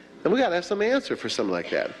 And we got to have some answer for something like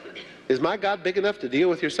that. Is my God big enough to deal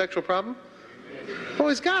with your sexual problem? Oh,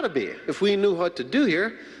 he's got to be, if we knew what to do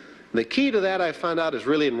here. The key to that, I found out, is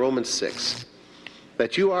really in Romans 6.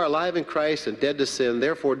 That you are alive in Christ and dead to sin,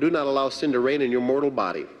 therefore do not allow sin to reign in your mortal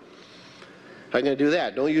body. How are you going to do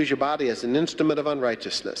that? Don't use your body as an instrument of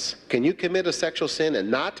unrighteousness. Can you commit a sexual sin and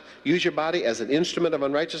not use your body as an instrument of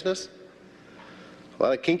unrighteousness? A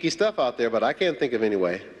lot of kinky stuff out there, but I can't think of any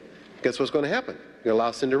way. Guess what's going to happen? You're going to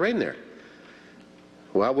allow sin to reign there.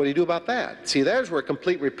 Well, what do you do about that? See, there's where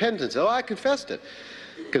complete repentance, oh, I confessed it.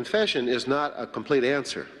 Confession is not a complete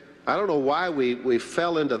answer. I don't know why we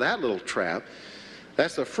fell into that little trap.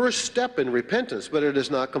 That's the first step in repentance, but it is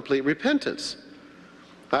not complete repentance.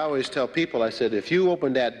 I always tell people, I said, if you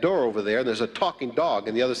open that door over there, and there's a talking dog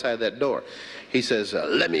on the other side of that door. He says,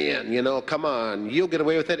 let me in, you know, come on, you'll get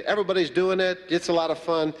away with it. Everybody's doing it. It's a lot of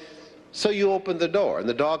fun. So you open the door, and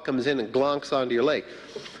the dog comes in and glonks onto your leg.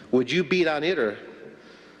 Would you beat on it or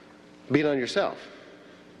beat on yourself?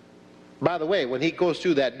 By the way, when he goes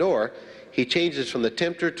through that door, he changes from the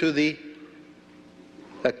tempter to the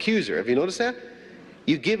accuser. Have you noticed that?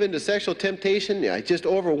 You give into sexual temptation, it's just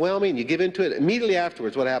overwhelming, you give into it. Immediately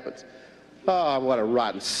afterwards, what happens? Oh, what a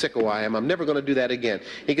rotten sicko I am. I'm never going to do that again.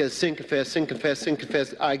 He goes, sin, confess, sin, confess, sin,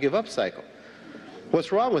 confess, I give up cycle.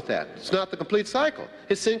 What's wrong with that? It's not the complete cycle.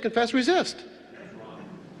 It's sin, confess, resist.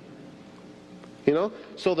 You know?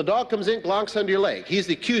 So the dog comes in, glonks under your leg. He's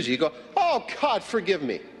the accuser. You go, oh, God, forgive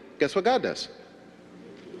me. Guess what God does?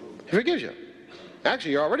 He forgives you.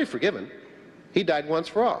 Actually, you're already forgiven. He died once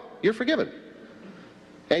for all. You're forgiven.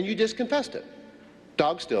 And you just confessed it.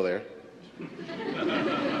 Dog's still there.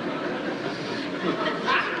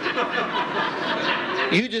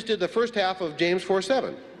 You just did the first half of James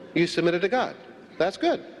 4:7. You submitted to God. That's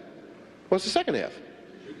good. What's the second half?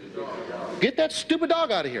 Get that stupid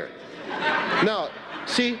dog out of here. Now,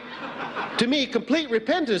 see, to me, complete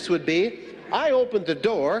repentance would be, I opened the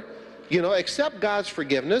door, you know, accept God's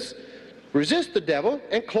forgiveness, resist the devil,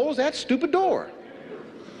 and close that stupid door.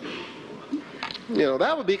 You know,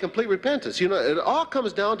 that would be complete repentance. You know, it all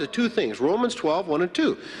comes down to two things. Romans 12, 1 and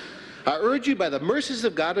 2. I urge you by the mercies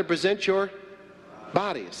of God to present your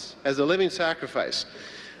bodies as a living sacrifice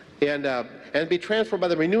and be transformed by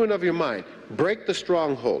the renewing of your mind. Break the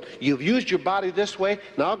stronghold. You've used your body this way.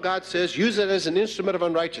 Now God says use it as an instrument of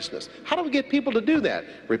unrighteousness. How do we get people to do that?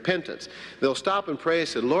 Repentance. They'll stop and pray and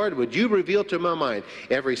say, Lord, would you reveal to my mind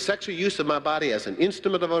every sexual use of my body as an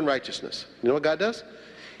instrument of unrighteousness? You know what God does?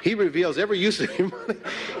 He reveals every use of your money.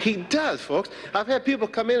 He does, folks. I've had people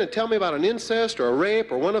come in and tell me about an incest or a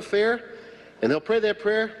rape or one affair, and they'll pray that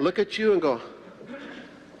prayer, look at you and go,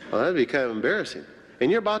 well, that'd be kind of embarrassing. And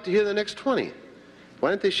you're about to hear the next 20. Why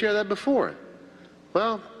didn't they share that before?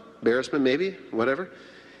 Well, embarrassment maybe, whatever.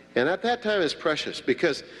 And at that time it's precious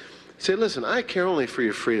because, say, listen, I care only for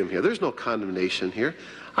your freedom here. There's no condemnation here.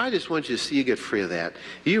 I just want you to see you get free of that.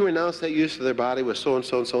 You renounce that use of their body with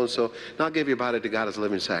so-and-so and so-and-so. Now give your body to God as a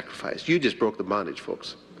living sacrifice. You just broke the bondage,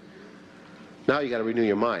 folks. Now you got to renew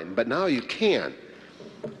your mind. But now you can.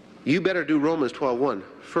 You better do Romans 12:1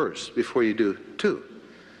 first before you do 2.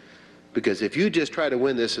 Because if you just try to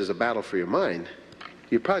win this as a battle for your mind,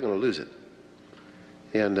 you're probably going to lose it.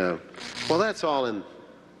 And, well, that's all in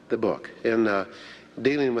the book. And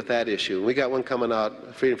dealing with that issue. We got one coming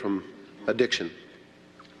out, freedom from addiction.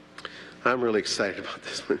 I'm really excited about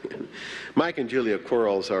this one. Mike and Julia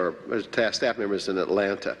Quarles are staff members in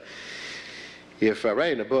Atlanta. If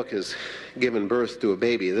writing a book is giving birth to a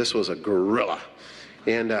baby, this was a gorilla.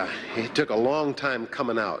 And it took a long time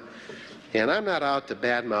coming out. And I'm not out to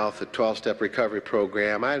badmouth the 12-step recovery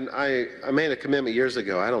program. I made a commitment years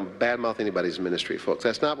ago. I don't badmouth anybody's ministry, folks.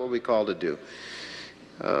 That's not what we're called to do.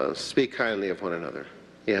 Speak kindly of one another.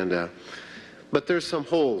 And but there's some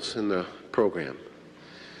holes in the program.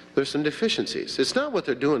 There's some deficiencies. It's not what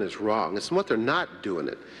they're doing is wrong. It's what they're not doing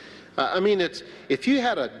it. I mean, it's if you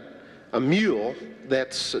had a mule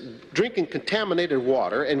that's drinking contaminated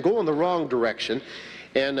water and going the wrong direction,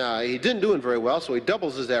 and he didn't do it very well, so he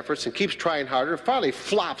doubles his efforts and keeps trying harder, finally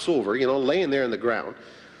flops over, you know, laying there in the ground.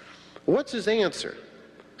 What's his answer?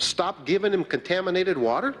 Stop giving him contaminated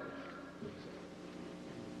water?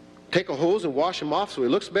 Take a hose and wash him off so he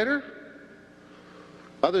looks better?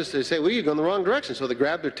 Others, they say, well, you're going the wrong direction. So they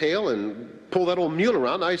grab their tail and pull that old mule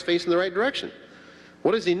around. Now he's facing the right direction.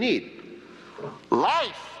 What does he need?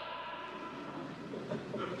 Life.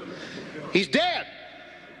 He's dead.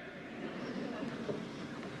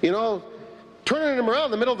 You know, turning him around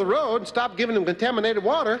in the middle of the road and stop giving him contaminated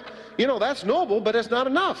water, you know, that's noble, but it's not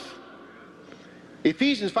enough.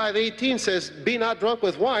 Ephesians 5:18 says, be not drunk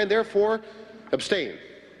with wine, therefore abstain.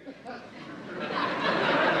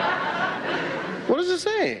 What does it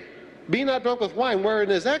say? Be not drunk with wine wherein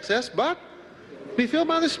is excess, but be filled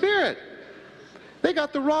by the Spirit. They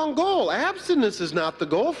got the wrong goal. Abstinence is not the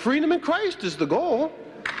goal. Freedom in Christ is the goal.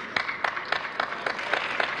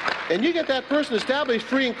 And you get that person established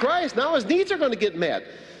free in Christ, now his needs are going to get met.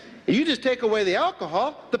 You just take away the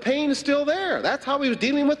alcohol, the pain is still there. That's how he was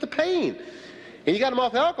dealing with the pain. And you got him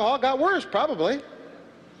off alcohol, it got worse, probably.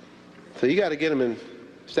 So you got to get him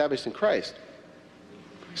established in Christ.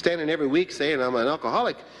 Standing every week saying I'm an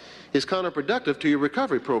alcoholic is counterproductive to your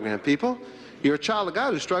recovery program, people. You're a child of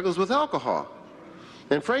God who struggles with alcohol.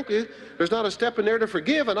 And frankly, there's not a step in there to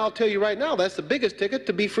forgive, and I'll tell you right now, that's the biggest ticket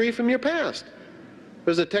to be free from your past.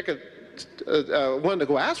 There's a ticket, one to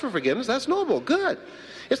go ask for forgiveness. That's noble, good.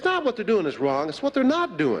 It's not what they're doing is wrong, it's what they're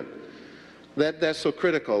not doing. That's so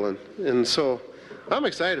critical, and so I'm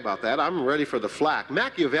excited about that. I'm ready for the flack.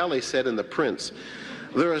 Machiavelli said in The Prince,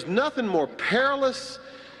 there is nothing more perilous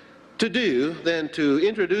to do than to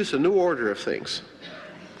introduce a new order of things.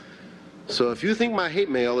 So if you think my hate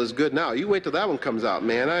mail is good now, you wait till that one comes out,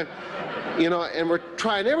 man. You know, and we're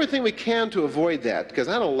trying everything we can to avoid that, because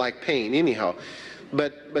I don't like pain anyhow.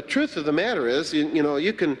 But truth of the matter is, you know,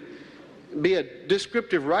 you can be a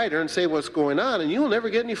descriptive writer and say what's going on, and you'll never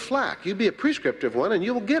get any flack. You be a prescriptive one, and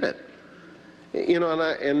you'll get it. You know,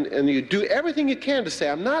 and you do everything you can to say,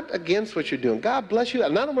 I'm not against what you're doing. God bless you.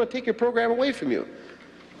 I'm not going to take your program away from you.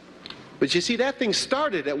 But you see, that thing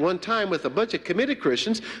started at one time with a bunch of committed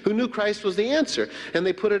Christians who knew Christ was the answer, and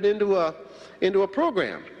they put it into a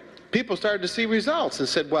program. People started to see results and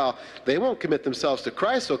said, well, they won't commit themselves to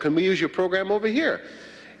Christ, so can we use your program over here?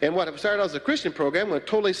 And what started out as a Christian program went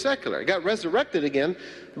totally secular. It got resurrected again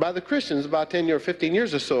by the Christians about 10 or 15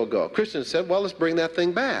 years or so ago. Christians said, well, let's bring that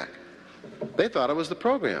thing back. They thought it was the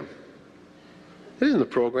program. It isn't the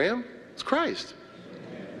program, it's Christ.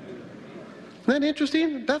 Isn't that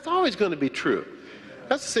interesting? That's always going to be true.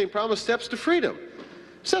 That's the same problem with Steps to Freedom.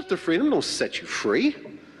 Steps to Freedom don't set you free.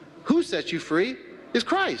 Who sets you free is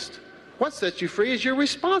Christ. What sets you free is your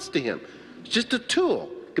response to Him. It's just a tool.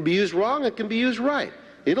 It can be used wrong, it can be used right.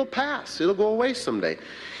 It'll pass. It'll go away someday.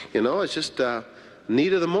 You know, it's just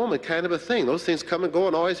need of the moment kind of a thing. Those things come and go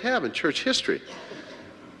and always have in church history.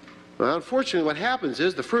 Well, unfortunately, what happens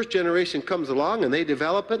is the first generation comes along and they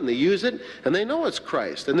develop it and they use it and they know it's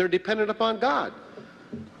Christ and they're dependent upon God.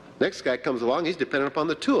 Next guy comes along, he's dependent upon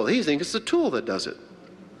the tool. He thinks it's the tool that does it.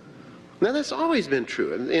 Now, that's always been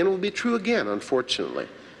true, and it will be true again, unfortunately.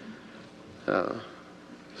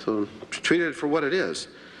 So treat it for what it is.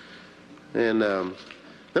 And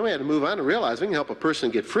then we had to move on and realize we can help a person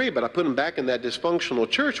get free, but I put them back in that dysfunctional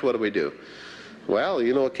church. What do? Well,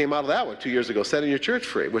 you know what came out of that one 2 years ago, setting your church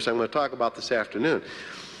free, which I'm going to talk about this afternoon.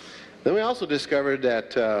 Then we also discovered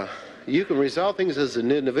that you can resolve things as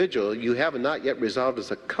an individual you have not yet resolved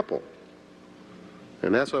as a couple.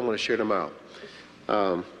 And that's why I'm going to share them out.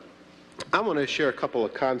 I want to share a couple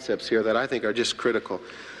of concepts here that I think are just critical.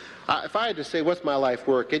 If I had to say, what's my life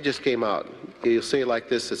work, it just came out. You'll see it like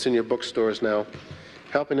this. It's in your bookstores now.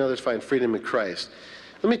 Helping others find freedom in Christ.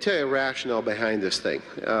 Let me tell you a rationale behind this thing.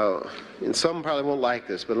 And some probably won't like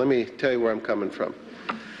this, but let me tell you where I'm coming from.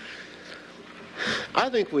 I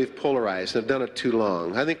think we've polarized and have done it too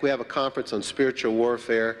long. I think we have a conference on spiritual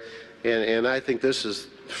warfare, And I think this is,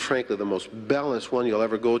 frankly, the most balanced one you'll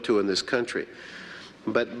ever go to in this country.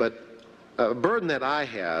 But a burden that I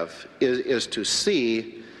have is to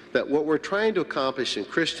see that what we're trying to accomplish in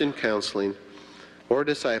Christian counseling or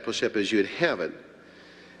discipleship, as you'd have it,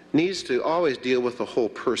 needs to always deal with the whole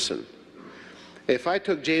person. If I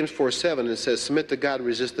took James 4:7 and says, submit to God and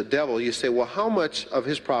resist the devil, you say, well, how much of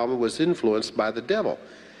his problem was influenced by the devil?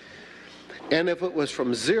 And if it was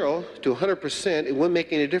from 0 to 100%, it wouldn't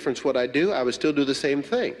make any difference what I do. I would still do the same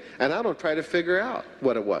thing. And I don't try to figure out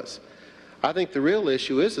what it was. I think the real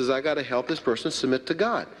issue is I got to help this person submit to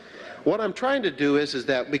God. What I'm trying to do is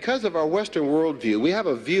that because of our Western worldview, we have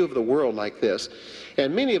a view of the world like this.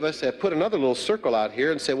 And many of us have put another little circle out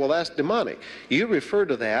here and say, well, that's demonic. You refer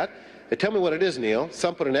to that. And tell me what it is, Neil.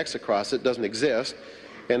 Some put an X across it, doesn't exist.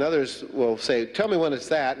 And others will say, tell me when it's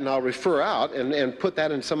that, and I'll refer out and put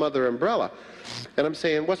that in some other umbrella. And I'm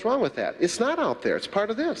saying, what's wrong with that? It's not out there. It's part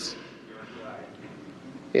of this.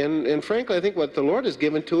 And frankly, I think what the Lord has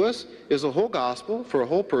given to us is a whole gospel for a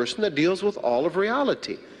whole person that deals with all of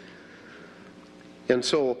reality. And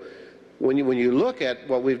so when you look at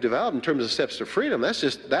what we've developed in terms of steps to freedom, that's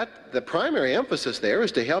just that the primary emphasis there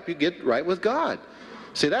is to help you get right with God.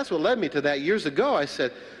 See, that's what led me to that years ago. I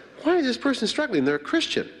said, why is this person struggling? They're a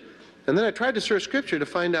Christian. And then I tried to search Scripture to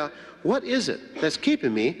find out what is it that's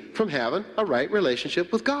keeping me from having a right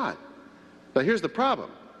relationship with God. Now here's the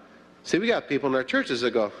problem. See, we got people in our churches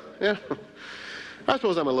that go, yeah, I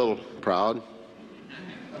suppose I'm a little proud.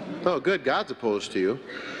 Oh, good, God's opposed to you.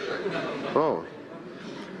 Oh,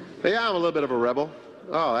 yeah, I'm a little bit of a rebel.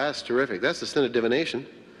 Oh, that's terrific. That's the sin of divination.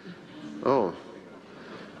 Oh,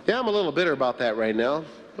 yeah, I'm a little bitter about that right now.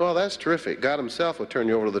 Oh, that's terrific. God himself will turn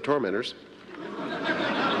you over to the tormentors.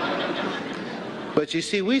 But you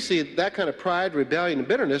see, we see that kind of pride, rebellion, and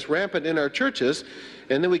bitterness rampant in our churches,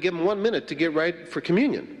 and then we give them 1 minute to get right for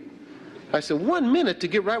communion. I said, 1 minute to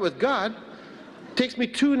get right with God takes me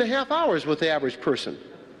 2.5 hours with the average person.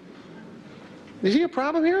 You see a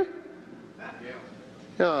problem here?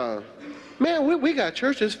 Man, we got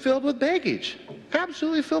churches filled with baggage,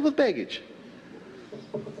 absolutely filled with baggage.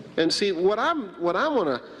 And see, what I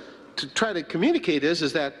want to try to communicate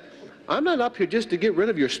is that I'm not up here just to get rid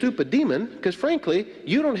of your stupid demon, because frankly,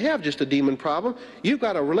 you don't have just a demon problem. You've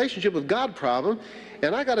got a relationship with God problem,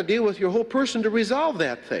 and I got to deal with your whole person to resolve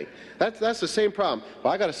that thing. That's the same problem.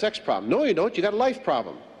 Well, I got a sex problem. No, you don't. You got a life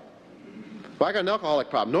problem. Well, I got an alcoholic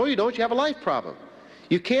problem. No, you don't. You have a life problem.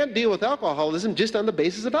 You can't deal with alcoholism just on the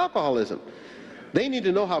basis of alcoholism. They need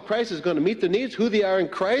to know how Christ is going to meet their needs, who they are in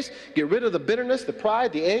Christ, get rid of the bitterness, the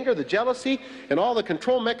pride, the anger, the jealousy, and all the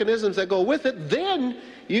control mechanisms that go with it. Then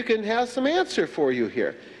you can have some answer for you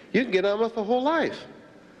here. You can get on with the whole life.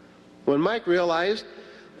 When Mike realized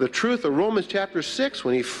the truth of Romans chapter 6,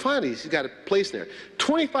 when he's got a place there.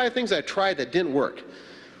 25 things I tried that didn't work.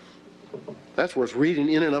 That's worth reading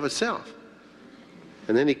in and of itself.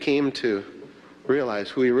 And then he came to realize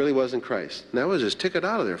who he really was in Christ. And that was his ticket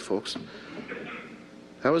out of there, folks.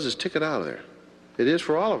 That was his ticket out of there. It is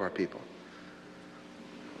for all of our people.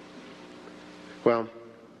 Well,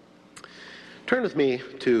 turn with me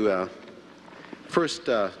to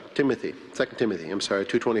 2 Timothy,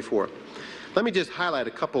 2:24. Let me just highlight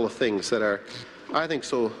a couple of things that are, I think,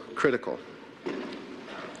 so critical.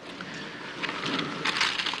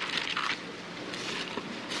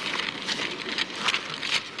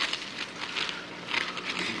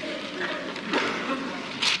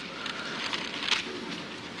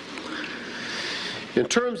 In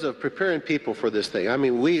terms of preparing people for this thing, I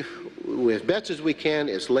mean, we as best as we can,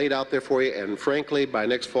 it's laid out there for you, and frankly, by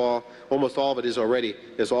next fall, almost all of it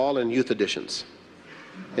is all in youth editions.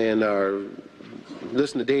 And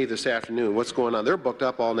listen to Dave this afternoon, what's going on. They're booked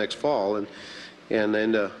up all next fall and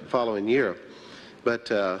the following year. But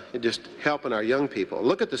just helping our young people.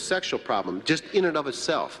 Look at the sexual problem, just in and of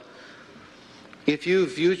itself. If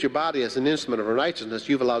you've used your body as an instrument of righteousness,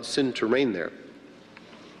 you've allowed sin to reign there.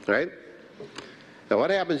 Right? Now what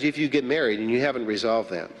happens if you get married and you haven't resolved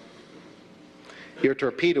that? You're a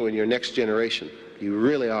torpedo in your next generation. You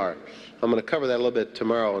really are. I'm going to cover that a little bit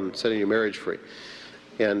tomorrow on setting your marriage free.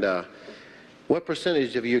 And what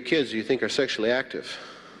percentage of your kids do you think are sexually active?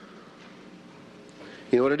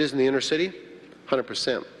 You know what it is in the inner city?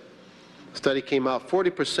 100%. A study came out,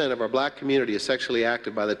 40% of our black community is sexually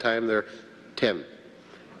active by the time they're 10.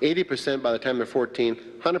 80% by the time they're 14.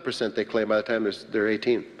 100% they claim by the time they're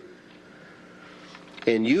 18.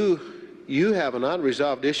 And you have an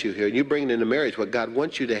unresolved issue here, and you bring it into marriage, what God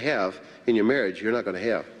wants you to have in your marriage, you're not going to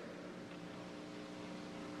have.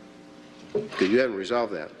 Because you haven't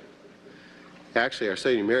resolved that. Actually, our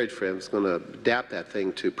Studying Marriage friend is going to adapt that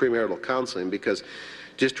thing to premarital counseling, because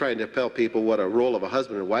just trying to tell people what a role of a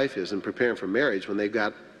husband and wife is in preparing for marriage when they've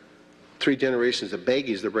got 3 generations of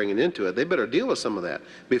baggies they're bringing into it. They better deal with some of that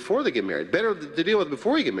before they get married. Better to deal with it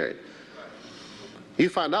before you get married. You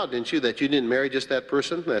found out, didn't you, that you didn't marry just that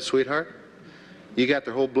person, that sweetheart? You got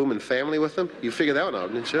their whole blooming family with them? You figured that one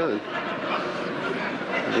out, didn't you?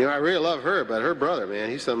 You know, I really love her, but her brother,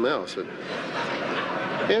 man, he's something else.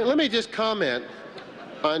 And let me just comment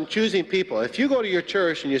on choosing people. If you go to your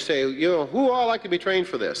church and you say, you know, who all like to be trained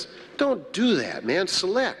for this? Don't do that, man.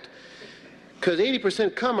 Select. Because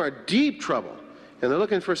 80% come are deep trouble, and they're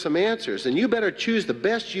looking for some answers. And you better choose the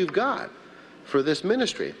best you've got for this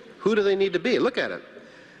ministry. Who do they need to be? Look at it.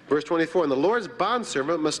 Verse 24, and the Lord's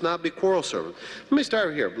bondservant must not be quarrelsome. Let me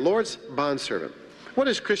start here. Lord's bondservant. What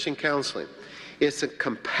is Christian counseling? It's a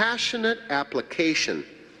compassionate application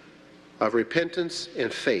of repentance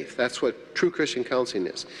and faith. That's what true Christian counseling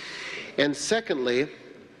is. And secondly,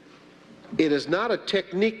 it is not a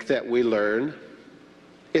technique that we learn.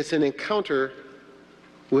 It's an encounter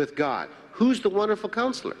with God. Who's the wonderful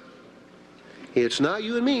counselor? It's not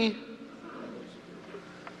you and me.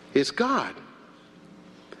 It's God.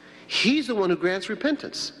 He's the one who grants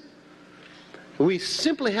repentance. We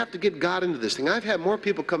simply have to get God into this thing. I've had more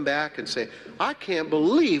people come back and say, I can't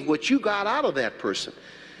believe what you got out of that person.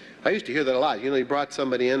 I used to hear that a lot. You know, you brought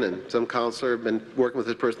somebody in and some counselor had been working with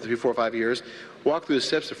this person 3, 4, 5 years, walked through the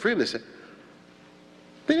steps of freedom. They said,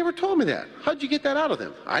 they never told me that. How'd you get that out of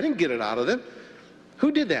them? I didn't get it out of them.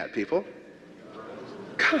 Who did that, people?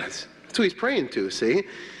 God. That's who he's praying to, see? And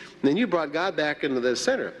then you brought God back into the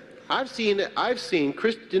center. I've seen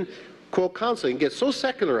Christian, quote, counseling get so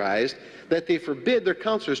secularized that they forbid their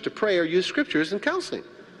counselors to pray or use scriptures in counseling.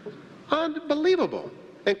 Unbelievable.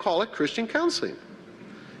 And call it Christian counseling.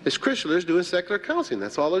 It's Christianers doing secular counseling.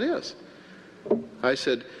 That's all it is. I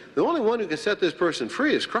said, the only one who can set this person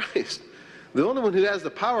free is Christ. The only one who has the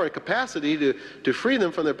power and capacity to free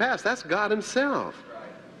them from their past, that's God himself.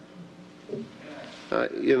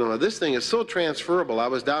 You know, this thing is so transferable. I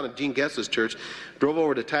was down at Gene Getz's church, drove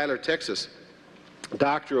over to Tyler, Texas. A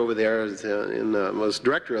doctor over there was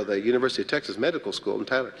director of the University of Texas Medical School in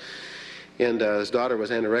Tyler. And his daughter was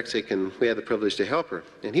anorexic, and we had the privilege to help her.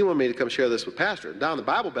 And he wanted me to come share this with Pastor. Down the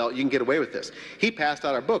Bible Belt, you can get away with this. He passed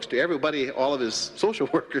out our books to everybody, all of his social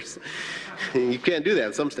workers. You can't do that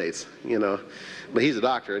in some states, you know. But he's a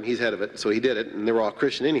doctor, and he's head of it, so he did it, and they were all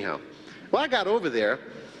Christian anyhow. Well, I got over there,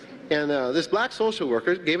 and this black social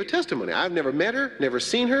worker gave a testimony. I've never met her, never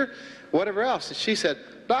seen her, whatever else. And she said,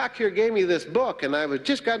 Doc here gave me this book, and I've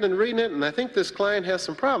just gotten into reading it, and I think this client has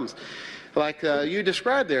some problems, like you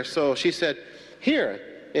described there. So she said, here,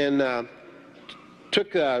 and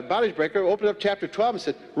took Body's Breaker, opened up chapter 12 and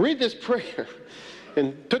said, read this prayer.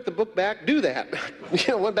 And took the book back, do that. You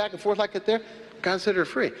know, went back and forth like it there. God set her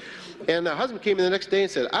free. And her husband came in the next day and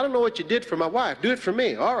said, I don't know what you did for my wife. Do it for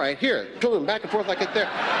me. All right, here. Told him back and forth like it there.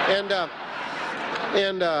 And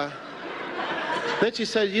then she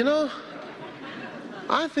said, you know,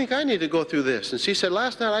 I think I need to go through this. And she said,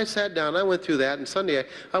 last night I sat down, I went through that, and Sunday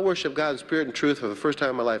I worshiped God in spirit and truth for the first time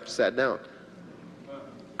in my life. Sat down.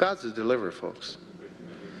 God's the deliverer, folks.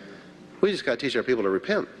 We just got to teach our people to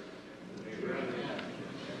repent.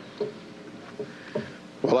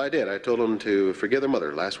 Well, I did. I told them to forgive their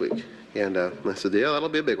mother last week. And I said, yeah, that'll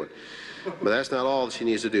be a big one. But that's not all she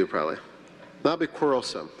needs to do, probably. Not be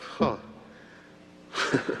quarrelsome. Oh.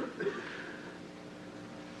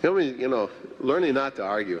 You know, learning not to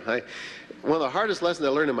argue. One of the hardest lessons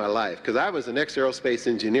I learned in my life, because I was an ex-aerospace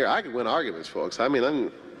engineer, I could win arguments, folks. I mean,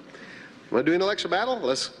 I'm doing an election battle?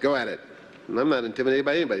 Let's go at it. And I'm not intimidated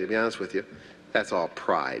by anybody, to be honest with you. That's all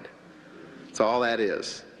pride. That's all that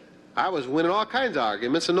is. I was winning all kinds of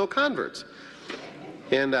arguments and no converts.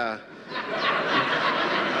 And I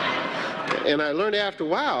learned after a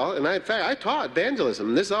while, and in fact, I taught evangelism,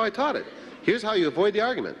 and this is how I taught it. Here's how you avoid the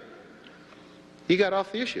argument. You got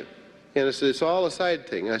off the issue. And it's all a side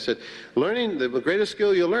thing. I said, learning, the greatest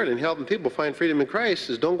skill you'll learn in helping people find freedom in Christ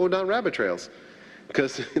is don't go down rabbit trails.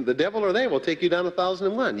 Because the devil or they will take you down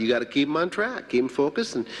 1,001. You got to keep them on track, keep them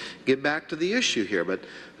focused, and get back to the issue here, but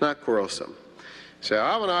not quarrelsome. So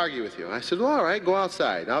I want to argue with you. I said, well, all right, go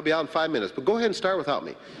outside. I'll be out in 5 minutes, but go ahead and start without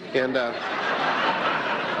me. And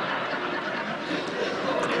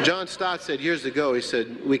John Stott said years ago, he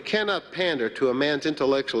said, we cannot pander to a man's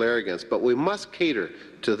intellectual arrogance, but we must cater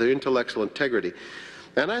to their intellectual integrity.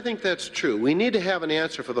 And I think that's true. We need to have an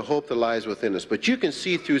answer for the hope that lies within us. But you can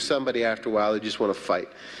see through somebody after a while, they just want to fight.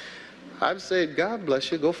 I've said, God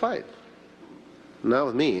bless you, go fight. Not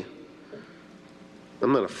with me.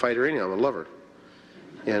 I'm not a fighter anyhow, I'm a lover.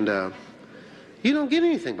 And you don't get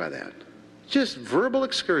anything by that. Just verbal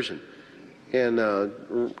excursion. And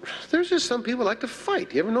there's just some people like to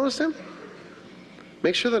fight. You ever notice them?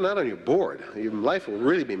 Make sure they're not on your board. Your life will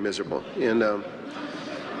really be miserable and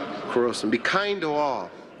corrosive. Be kind to all.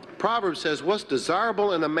 Proverbs says, what's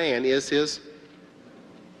desirable in a man is his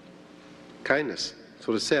kindness. That's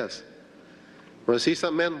what it says. Want to see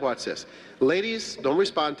something, men? Watch this. Ladies, don't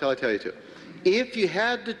respond until I tell you to. If you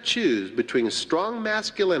had to choose between strong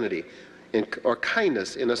masculinity or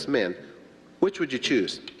kindness in us men, which would you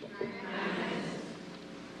choose?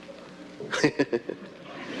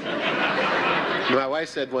 My wife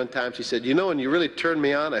said one time, she said, you know when you really turn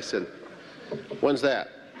me on? I said, when's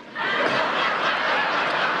that?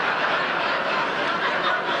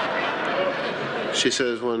 She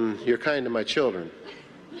says, when you're kind to my children.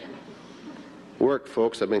 Work,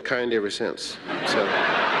 folks. I've been kind ever since. So,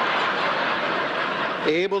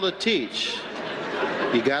 able to teach.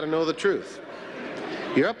 You got to know the truth.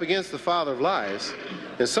 You're up against the father of lies,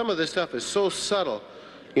 and some of this stuff is so subtle,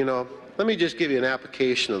 you know. Let me just give you an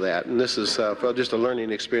application of that, and this is just a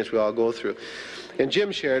learning experience we all go through. And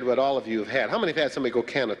Jim shared what all of you have had. How many have had somebody go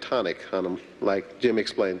catatonic on them, like Jim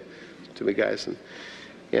explained to me, guys?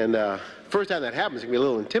 And first time that happens, it can be a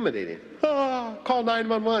little intimidating. Oh, call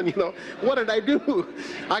 911, you know. What did I do?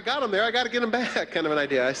 I got him there, I got to get him back, kind of an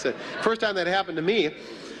idea. I said, first time that happened to me,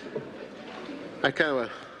 I kind of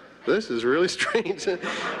went, this is really strange.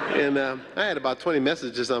 And I had about 20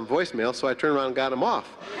 messages on voicemail, so I turned around and got them off.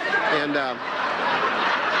 And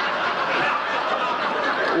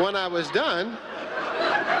when I was done,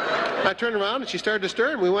 I turned around and she started to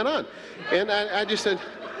stir and we went on. And I just said,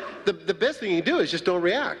 the best thing you can do is just don't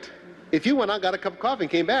react. If you went out, got a cup of coffee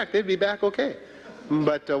and came back, they'd be back okay.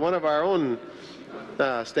 But one of our own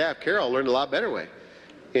staff, Carol, learned a lot better way.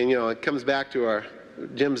 And you know, it comes back to our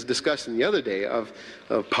Jim's discussion the other day of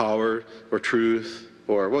power or truth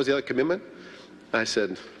or what was the other, commitment? I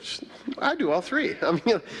said, I do all three. I mean,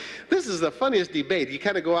 you know, this is the funniest debate. You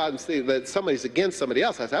kind of go out and say that somebody's against somebody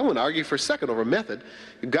else. I said, I wouldn't argue for a second over method.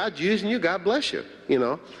 God's using you, God bless you, you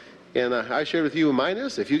know. And I shared with you what mine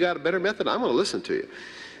is. If you got a better method, I'm going to listen to you.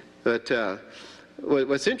 But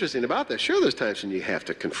what's interesting about that, sure there's times when you have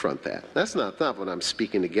to confront that. That's not what I'm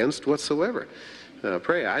speaking against whatsoever.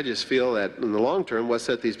 Pray. I just feel that in the long term, what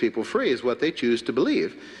set these people free is what they choose to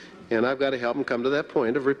believe. And I've got to help them come to that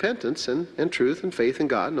point of repentance and truth and faith in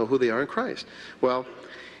God, know who they are in Christ. Well,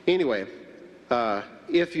 anyway,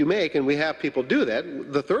 if you make, and we have people do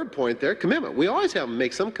that, the third point there, commitment. We always have them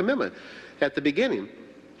make some commitment at the beginning.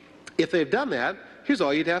 If they've done that, here's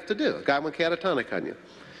all you'd have to do. A guy went catatonic on you.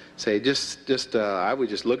 Say, I would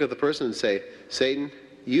just look at the person and say, Satan,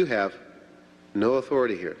 you have no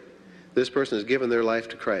authority here. This person has given their life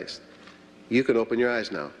to Christ. You can open your eyes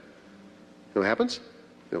now. You know what happens?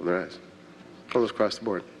 They open their eyes. Almost across the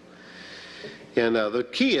board. And the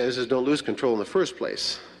key is don't lose control in the first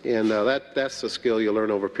place. And that's a skill you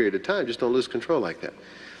learn over a period of time. Just don't lose control like that.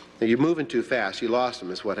 Now, you're moving too fast. You lost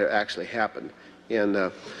them is what actually happened.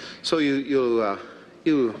 And so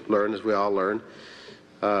you learn as we all learn.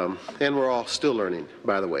 And we're all still learning,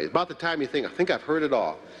 by the way. About the time you think, I think I've heard it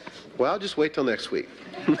all. Well, just wait till next week.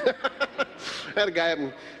 I had a guy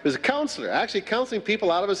who was a counselor, actually counseling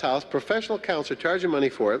people out of his house, professional counselor, charging money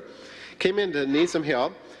for it, came in to need some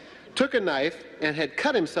help, took a knife and had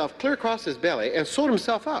cut himself clear across his belly and sewed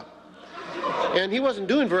himself up. And he wasn't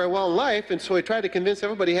doing very well in life, and so he tried to convince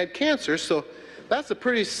everybody he had cancer, so that's a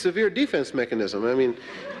pretty severe defense mechanism. I mean,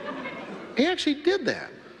 he actually did that.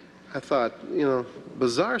 I thought, you know,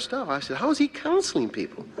 bizarre stuff. I said, how is he counseling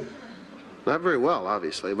people? Not very well,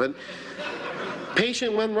 obviously, but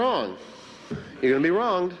patient when wrong. You're going to be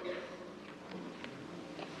wronged.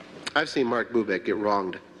 I've seen Mark Bubeck get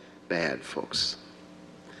wronged bad, folks.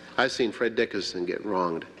 I've seen Fred Dickinson get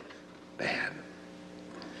wronged bad.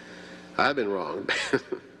 I've been wronged bad.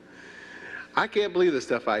 I can't believe the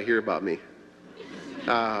stuff I hear about me.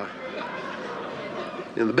 And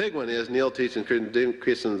the big one is Neil teaching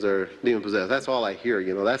Christians are demon-possessed. That's all I hear,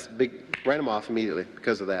 you know. That's big. Write them off immediately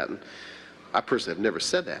because of that. And I personally have never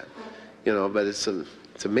said that, you know, but it's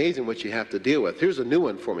amazing what you have to deal with. Here's a new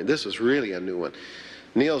one for me. This is really a new one.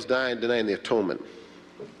 Neil's denying the atonement.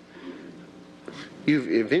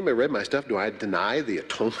 If anybody read my stuff, do I deny the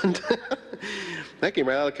atonement? That came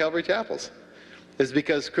right out of Calvary Chapels. It's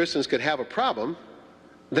because Christians could have a problem,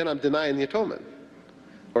 then I'm denying the atonement.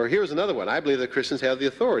 Or here's another one. I believe that Christians have the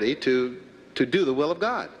authority to do the will of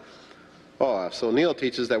God. Oh, so Neil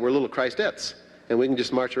teaches that we're little Christettes, and we can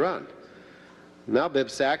just march around. Now Bibb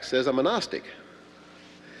Sachs says I'm a Gnostic.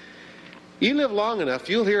 You live long enough,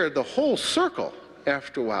 you'll hear the whole circle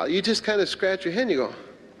after a while. You just kind of scratch your head and you go,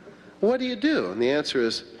 what do you do? And the answer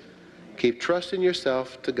is, keep trusting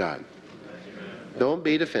yourself to God. Don't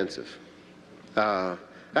be defensive.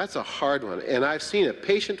 That's a hard one, and I've seen it.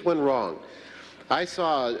 Patient when wrong. I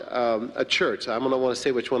saw a church, I don't want to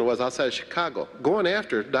say which one it was, outside of Chicago, going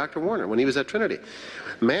after Dr. Warner when he was at Trinity.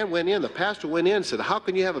 Man went in, the pastor went in and said, how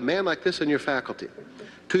can you have a man like this in your faculty?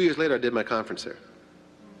 2 years later, I did my conference there.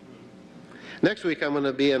 Next week, I'm going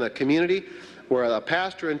to be in a community where a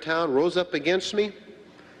pastor in town rose up against me.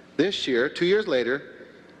 This year, 2 years later,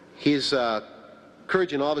 he's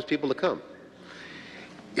encouraging all of his people to come.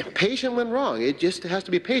 Patient when wrong. It just has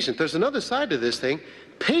to be patient. There's another side to this thing.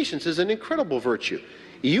 Patience is an incredible virtue.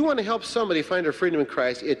 You want to help somebody find their freedom in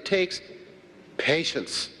Christ, it takes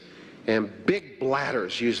patience and big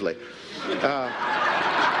bladders, usually.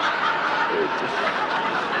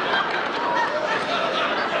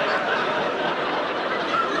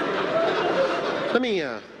 Let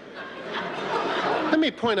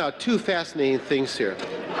me point out two fascinating things here.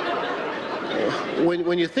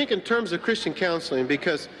 When you think in terms of Christian counseling,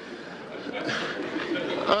 because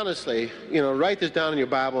honestly, write this down in your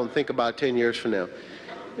Bible and think about 10 years from now.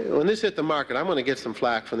 When this hit the market, I'm going to get some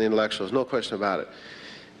flack from the intellectuals, no question about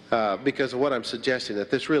it, because of what I'm suggesting, that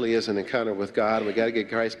this really is an encounter with God. We've got to get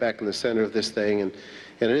Christ back in the center of this thing, and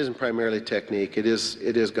it isn't primarily technique. It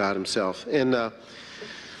is God himself. And,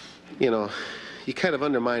 you kind of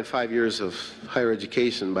undermine 5 years of higher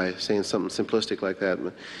education by saying something simplistic like that.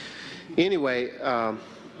 But anyway,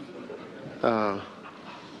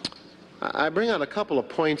 I bring out a couple of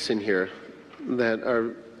points in here that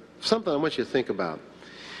are something I want you to think about.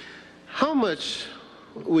 How much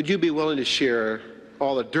would you be willing to share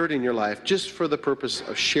all the dirt in your life just for the purpose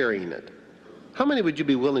of sharing it? How many would you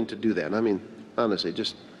be willing to do that? I mean, honestly,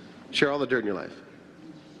 just share all the dirt in your life.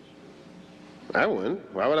 I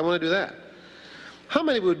wouldn't. Why would I want to do that? How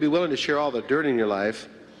many would be willing to share all the dirt in your life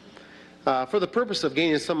for the purpose of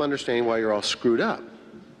gaining some understanding why you're all screwed up?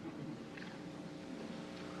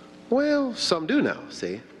 Well, some do now,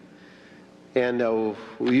 see. And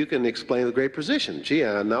you can explain with great precision. Gee,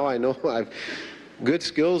 now I know I've good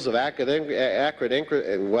skills of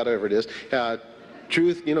accurate, whatever it is,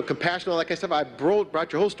 truth, compassion, all that kind of stuff. I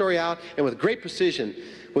brought your whole story out, and with great precision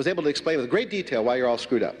was able to explain with great detail why you're all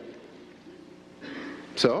screwed up.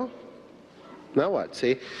 So, now what?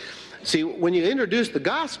 See, when you introduce the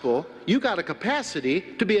gospel, you got a capacity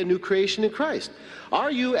to be a new creation in Christ. Are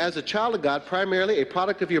you, as a child of God, primarily a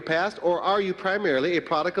product of your past, or are you primarily a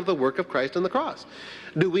product of the work of Christ on the cross?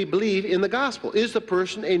 Do we believe in the gospel? Is the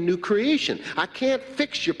person a new creation? I can't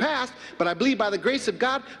fix your past, but I believe by the grace of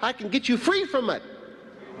God, I can get you free from it.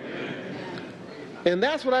 And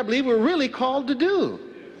that's what I believe we're really called to do.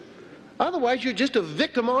 Otherwise, you're just a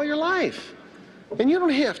victim all your life. And you don't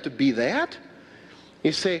have to be that.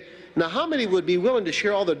 You say, now how many would be willing to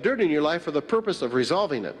share all the dirt in your life for the purpose of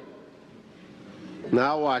resolving it?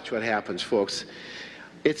 Now watch what happens, folks.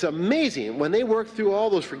 It's amazing when they work through all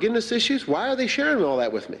those forgiveness issues. Why are they sharing all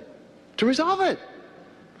that with me? To resolve it.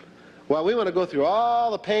 Well, we want to go through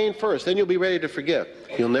all the pain first, then you'll be ready to forgive.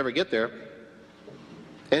 You'll never get there.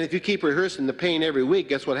 And if you keep rehearsing the pain every week,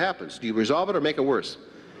 guess what happens? Do you resolve it or make it worse?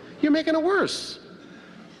 You're making it worse.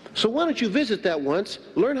 So why don't you visit that once,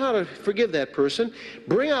 learn how to forgive that person,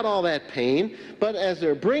 bring out all that pain, but as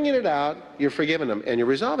they're bringing it out, you're forgiving them and you're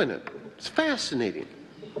resolving it. It's fascinating.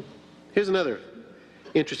 Here's another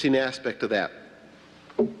interesting aspect of that.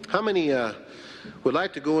 How many would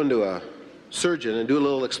like to go into a surgeon and do a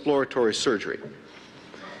little exploratory surgery?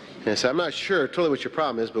 And so I'm not sure totally what your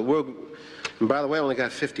problem is, but and by the way, I only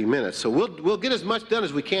got 50 minutes, so we'll get as much done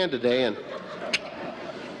as we can today. And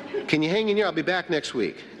can you hang in here? I'll be back next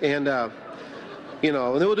week. And, and then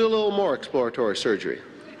we'll do a little more exploratory surgery.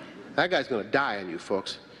 That guy's going to die on you,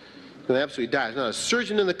 folks. He's going to absolutely die. There's not a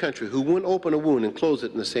surgeon in the country who wouldn't open a wound and close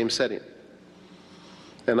it in the same setting.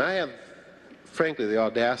 And I have, frankly, the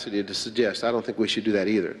audacity to suggest I don't think we should do that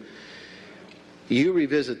either. You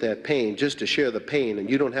revisit that pain just to share the pain, and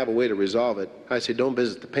you don't have a way to resolve it. I say, don't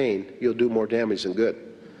visit the pain. You'll do more damage than good.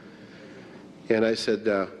 And I said,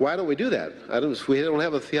 why don't we do that? We don't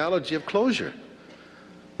have a theology of closure.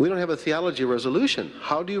 We don't have a theology of resolution.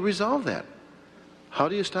 How do you resolve that? How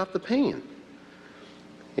do you stop the pain?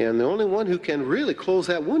 And the only one who can really close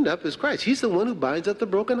that wound up is Christ. He's the one who binds up the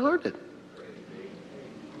brokenhearted.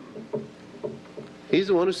 He's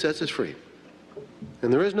the one who sets us free.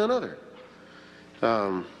 And there is none other.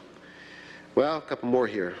 Well, a couple more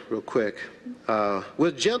here, real quick.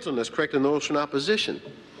 With gentleness, correcting those in opposition.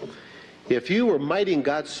 If you were mighty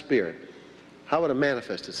God's Spirit, how would it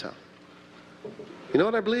manifest itself? You know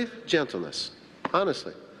what I believe? Gentleness.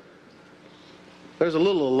 Honestly. There's a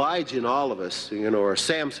little Elijah in all of us, or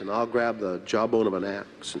Samson. I'll grab the jawbone of an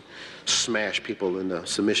axe and smash people into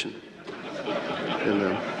submission.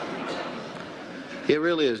 And it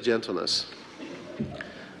really is gentleness.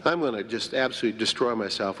 I'm going to just absolutely destroy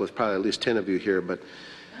myself with probably at least 10 of you here, but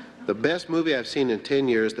the best movie I've seen in 10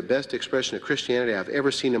 years, the best expression of Christianity I've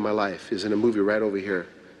ever seen in my life is in a movie right over here,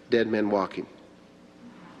 Dead Men Walking.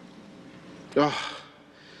 Oh,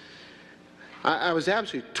 I was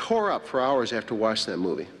absolutely tore up for hours after watching that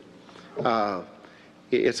movie.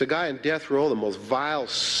 It's a guy in death row, the most vile,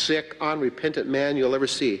 sick, unrepentant man you'll ever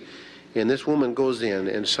see. And this woman goes in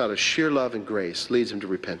and out of sheer love and grace leads him to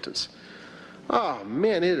repentance. Oh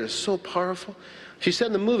man, it is so powerful. She said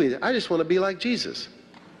in the movie, I just want to be like Jesus.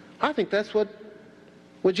 I think that's what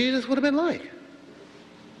Jesus would have been like.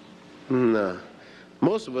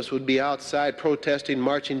 Most of us would be outside protesting,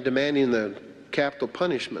 marching, demanding the capital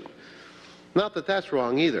punishment. Not that that's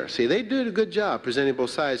wrong either. See, they did a good job presenting both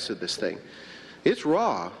sides to this thing. It's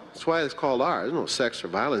raw. That's why it's called R. There's no sex or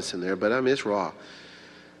violence in there, but I mean, it's raw.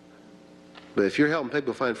 But if you're helping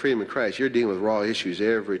people find freedom in Christ, you're dealing with raw issues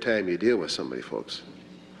every time you deal with somebody, folks.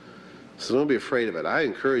 So don't be afraid of it. I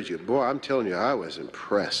encourage you. Boy, I'm telling you, I was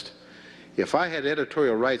impressed. If I had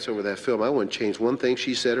editorial rights over that film, I wouldn't change one thing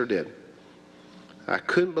she said or did. I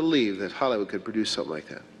couldn't believe that Hollywood could produce something like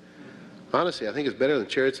that. Honestly, I think it's better than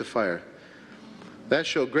Chariots of Fire. That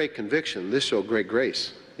showed great conviction. This showed great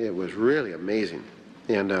grace. It was really amazing.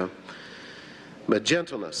 But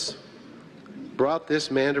gentleness brought this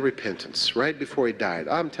man to repentance right before he died.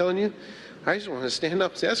 I'm telling you, I just want to stand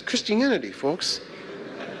up and say, that's Christianity, folks.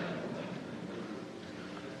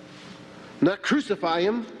 Not crucify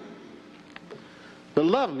him, but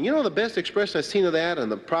love him. You know the best expression I've seen of that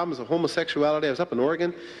and the problems of homosexuality? I was up in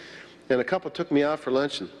Oregon, and a couple took me out for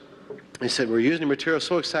lunch, and they said, we're using material,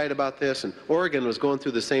 so excited about this. And Oregon was going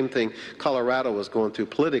through the same thing Colorado was going through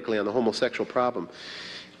politically on the homosexual problem.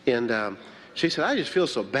 And she said, I just feel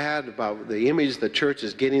so bad about the image the church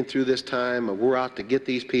is getting through this time. We're out to get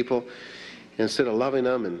these people instead of loving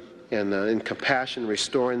them and in compassion,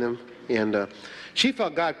 restoring them. And she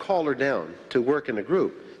felt God called her down to work in a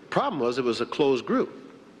group. The problem was it was a closed group.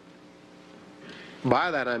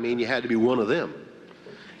 By that I mean you had to be one of them.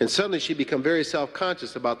 And suddenly she'd become very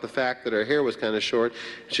self-conscious about the fact that her hair was kind of short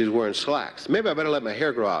and she was wearing slacks. Maybe I better let my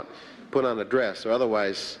hair grow out, put on a dress, or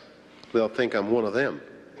otherwise they'll think I'm one of them.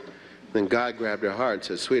 Then God grabbed her heart and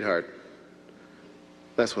said, sweetheart,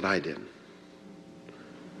 that's what I did.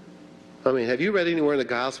 I mean, have you read anywhere in the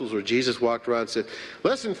Gospels where Jesus walked around and said,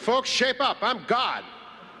 listen, folks, shape up, I'm God?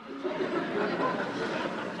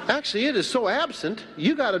 Actually, it is so absent,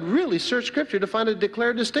 you got to really search Scripture to find a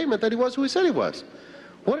declarative statement that he was who he said he was.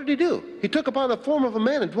 What did he do? He took upon the form of a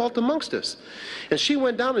man and dwelt amongst us. And she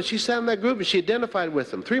went down and she sat in that group and she identified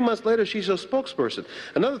with them. 3 months later, she's a spokesperson.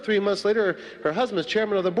 Another 3 months later, her husband's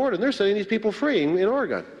chairman of the board, and they're setting these people free in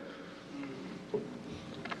Oregon.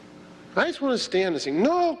 I just want to stand and say,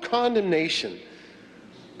 no condemnation.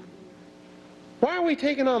 Why are we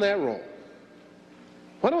taking on that role?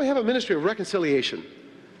 Why don't we have a ministry of reconciliation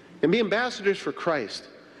and be ambassadors for Christ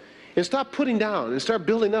and stop putting down and start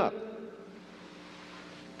building up?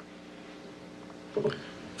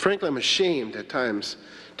 Frankly, I'm ashamed at times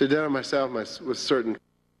to identify myself with certain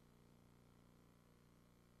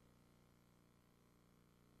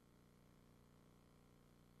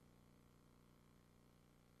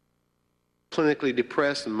clinically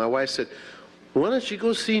depressed, and my wife said, why don't you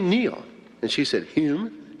go see Neil? And she said,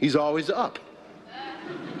 him? He's always up.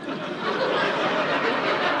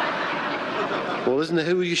 Well, isn't that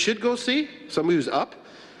who you should go see? Somebody who's up?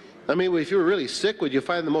 I mean, if you were really sick, would you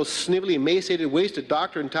find the most snivelly, emaciated, wasted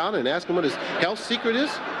doctor in town and ask him what his health secret is?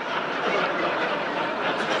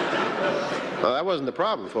 Well, that wasn't the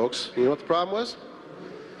problem, folks. You know what the problem was?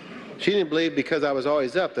 She didn't believe because I was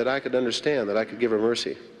always up that I could understand, that I could give her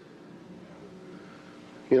mercy.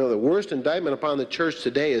 You know, the worst indictment upon the church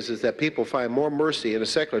today is that people find more mercy in a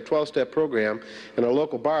secular 12-step program in a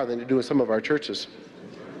local bar than they do in some of our churches.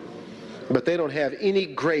 But they don't have any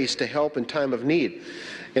grace to help in time of need.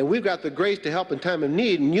 And we've got the grace to help in time of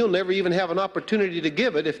need, and you'll never even have an opportunity to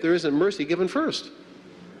give it if there isn't mercy given first.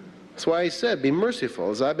 That's why he said, be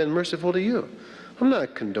merciful as I've been merciful to you. I'm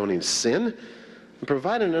not condoning sin. I'm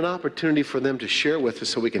providing an opportunity for them to share with us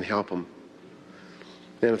so we can help them.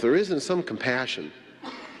 And if there isn't some compassion,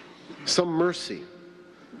 some mercy,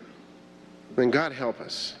 then God help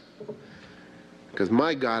us. Because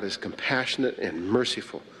my God is compassionate and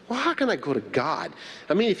merciful. Well, how can I go to God?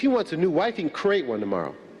 I mean, if he wants a new wife, he can create one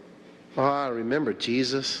tomorrow. Ah, remember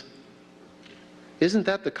Jesus? Isn't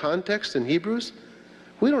that the context in Hebrews?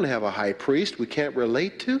 We don't have a high priest we can't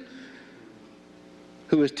relate to,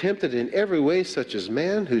 who was tempted in every way such as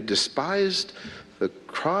man, who despised the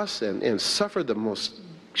cross and suffered the most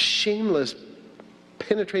shameless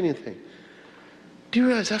penetrating thing. Do you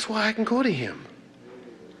realize that's why I can go to him?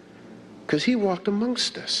 Because he walked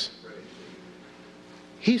amongst us.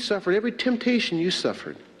 He suffered every temptation you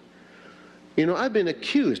suffered. You know, I've been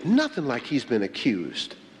accused, nothing like he's been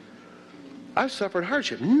accused. I've suffered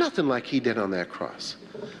hardship, nothing like he did on that cross.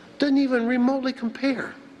 Doesn't even remotely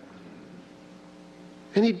compare.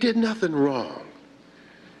 And he did nothing wrong.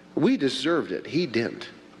 We deserved it, he didn't.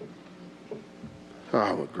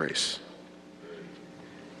 Oh, what grace.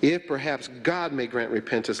 If perhaps God may grant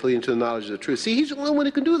repentance leading to the knowledge of the truth. See, he's the only one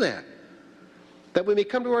who can do that. That we may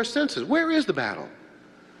come to our senses. Where is the battle?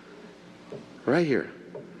 Right here.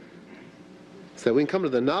 So that we can come to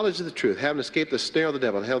the knowledge of the truth, having escaped the snare of the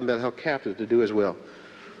devil and having been held captive to do his will.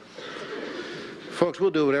 Folks,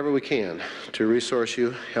 we'll do whatever we can to resource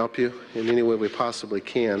you, help you in any way we possibly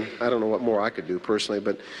can. I don't know what more I could do personally,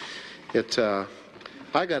 but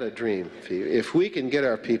I got a dream for you. If we can get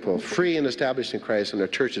our people free and established in Christ and our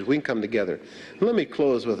churches, we can come together. And let me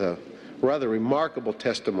close with a rather remarkable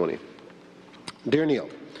testimony. Dear Neil,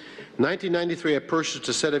 1993, I purchased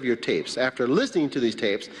a set of your tapes. After listening to these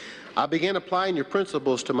tapes, I began applying your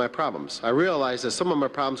principles to my problems. I realized that some of my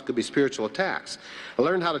problems could be spiritual attacks. I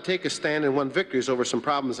learned how to take a stand and won victories over some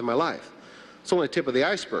problems in my life. It's only the tip of the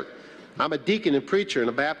iceberg. I'm a deacon and preacher in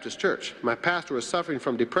a Baptist church. My pastor was suffering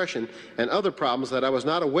from depression and other problems that I was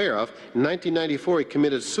not aware of. In 1994, he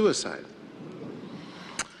committed suicide.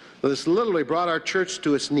 This literally brought our church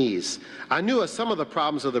to its knees. I knew of some of the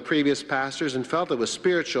problems of the previous pastors and felt it was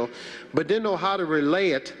spiritual, but didn't know how to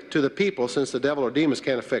relay it to the people since the devil or demons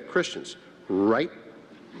can't affect Christians. Right?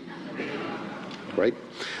 Right?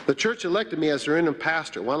 The church elected me as their interim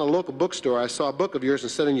pastor. While in a local bookstore, I saw a book of yours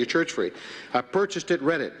and Setting Your Church Free. I purchased it,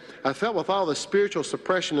 read it. I felt with all the spiritual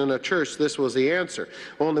suppression in the church, this was the answer.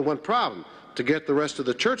 Only one problem, to get the rest of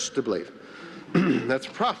the church to believe. That's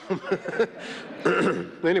a problem.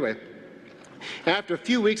 Anyway, after a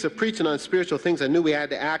few weeks of preaching on spiritual things, I knew we had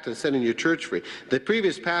to act on setting your church free. The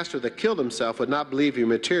previous pastor that killed himself would not believe your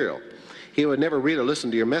material. He would never read or listen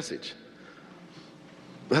to your message.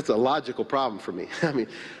 That's a logical problem for me. I mean,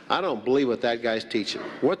 I don't believe what that guy's teaching.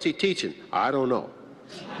 What's he teaching? I don't know.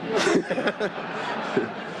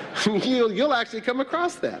 You'll actually come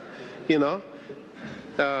across that, you know.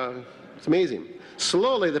 It's amazing.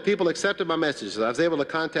 Slowly, the people accepted my message. I was able to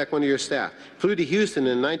contact one of your staff. Flew to Houston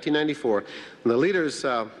in 1994. And the leaders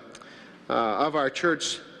of our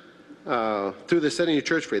church, through the Setting Your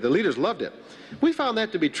Church Free, the leaders loved it. We found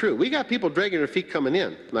that to be true. We got people dragging their feet coming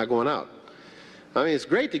in, not going out. I mean, it's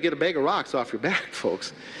great to get a bag of rocks off your back,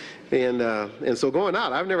 folks. And so going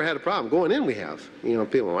out, I've never had a problem. Going in, we have. You know,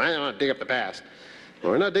 people, I don't want to dig up the past.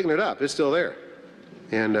 Well, we're not digging it up. It's still there.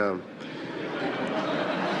 And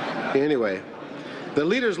anyway, the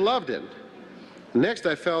leaders loved it. Next,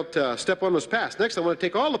 I felt step one was passed. Next, I want to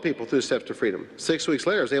take all the people through steps to freedom. 6 weeks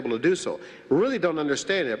later, I was able to do so. Really don't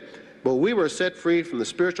understand it, but we were set free from the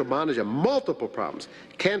spiritual bondage of multiple problems.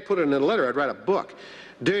 Can't put it in a letter. I'd write a book.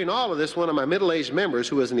 During all of this, one of my middle-aged members,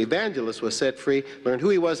 who was an evangelist, was set free, learned who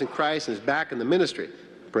he was in Christ, and is back in the ministry.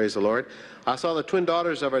 Praise the Lord. I saw the twin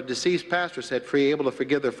daughters of our deceased pastor set free, able to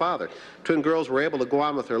forgive their father. Twin girls were able to go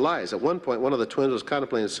on with their lives. At one point, one of the twins was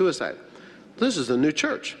contemplating suicide. This is a new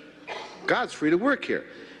church. God's free to work here.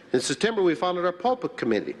 In September, we founded our pulpit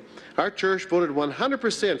committee. Our church voted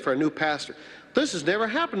 100% for a new pastor. This has never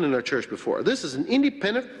happened in our church before. This is an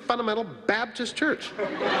independent, fundamental Baptist church.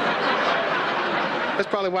 That's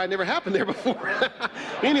probably why it never happened there before.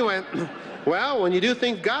 Anyway, well, when you do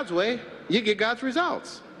things God's way, you get God's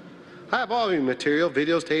results. I have all of your material,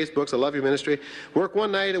 videos, tapes, books. I love your ministry. Work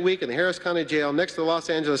one night a week in the Harris County Jail. Next to the Los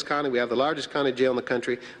Angeles County, we have the largest county jail in the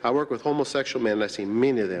country. I work with homosexual men, and I've seen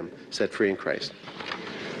many of them set free in Christ.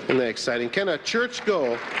 Isn't that exciting? Can a church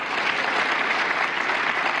go?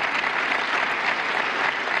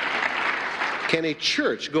 Can a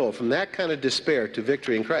church go from that kind of despair to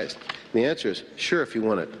victory in Christ? And the answer is, sure, if you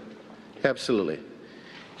want it. Absolutely.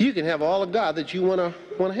 You can have all of God that you want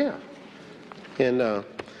to have. And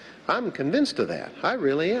I'm convinced of that. I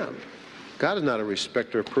really am. God is not a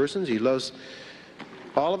respecter of persons. He loves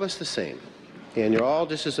all of us the same. And you're all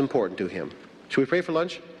just as important to him. Should we pray for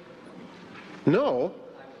lunch? No.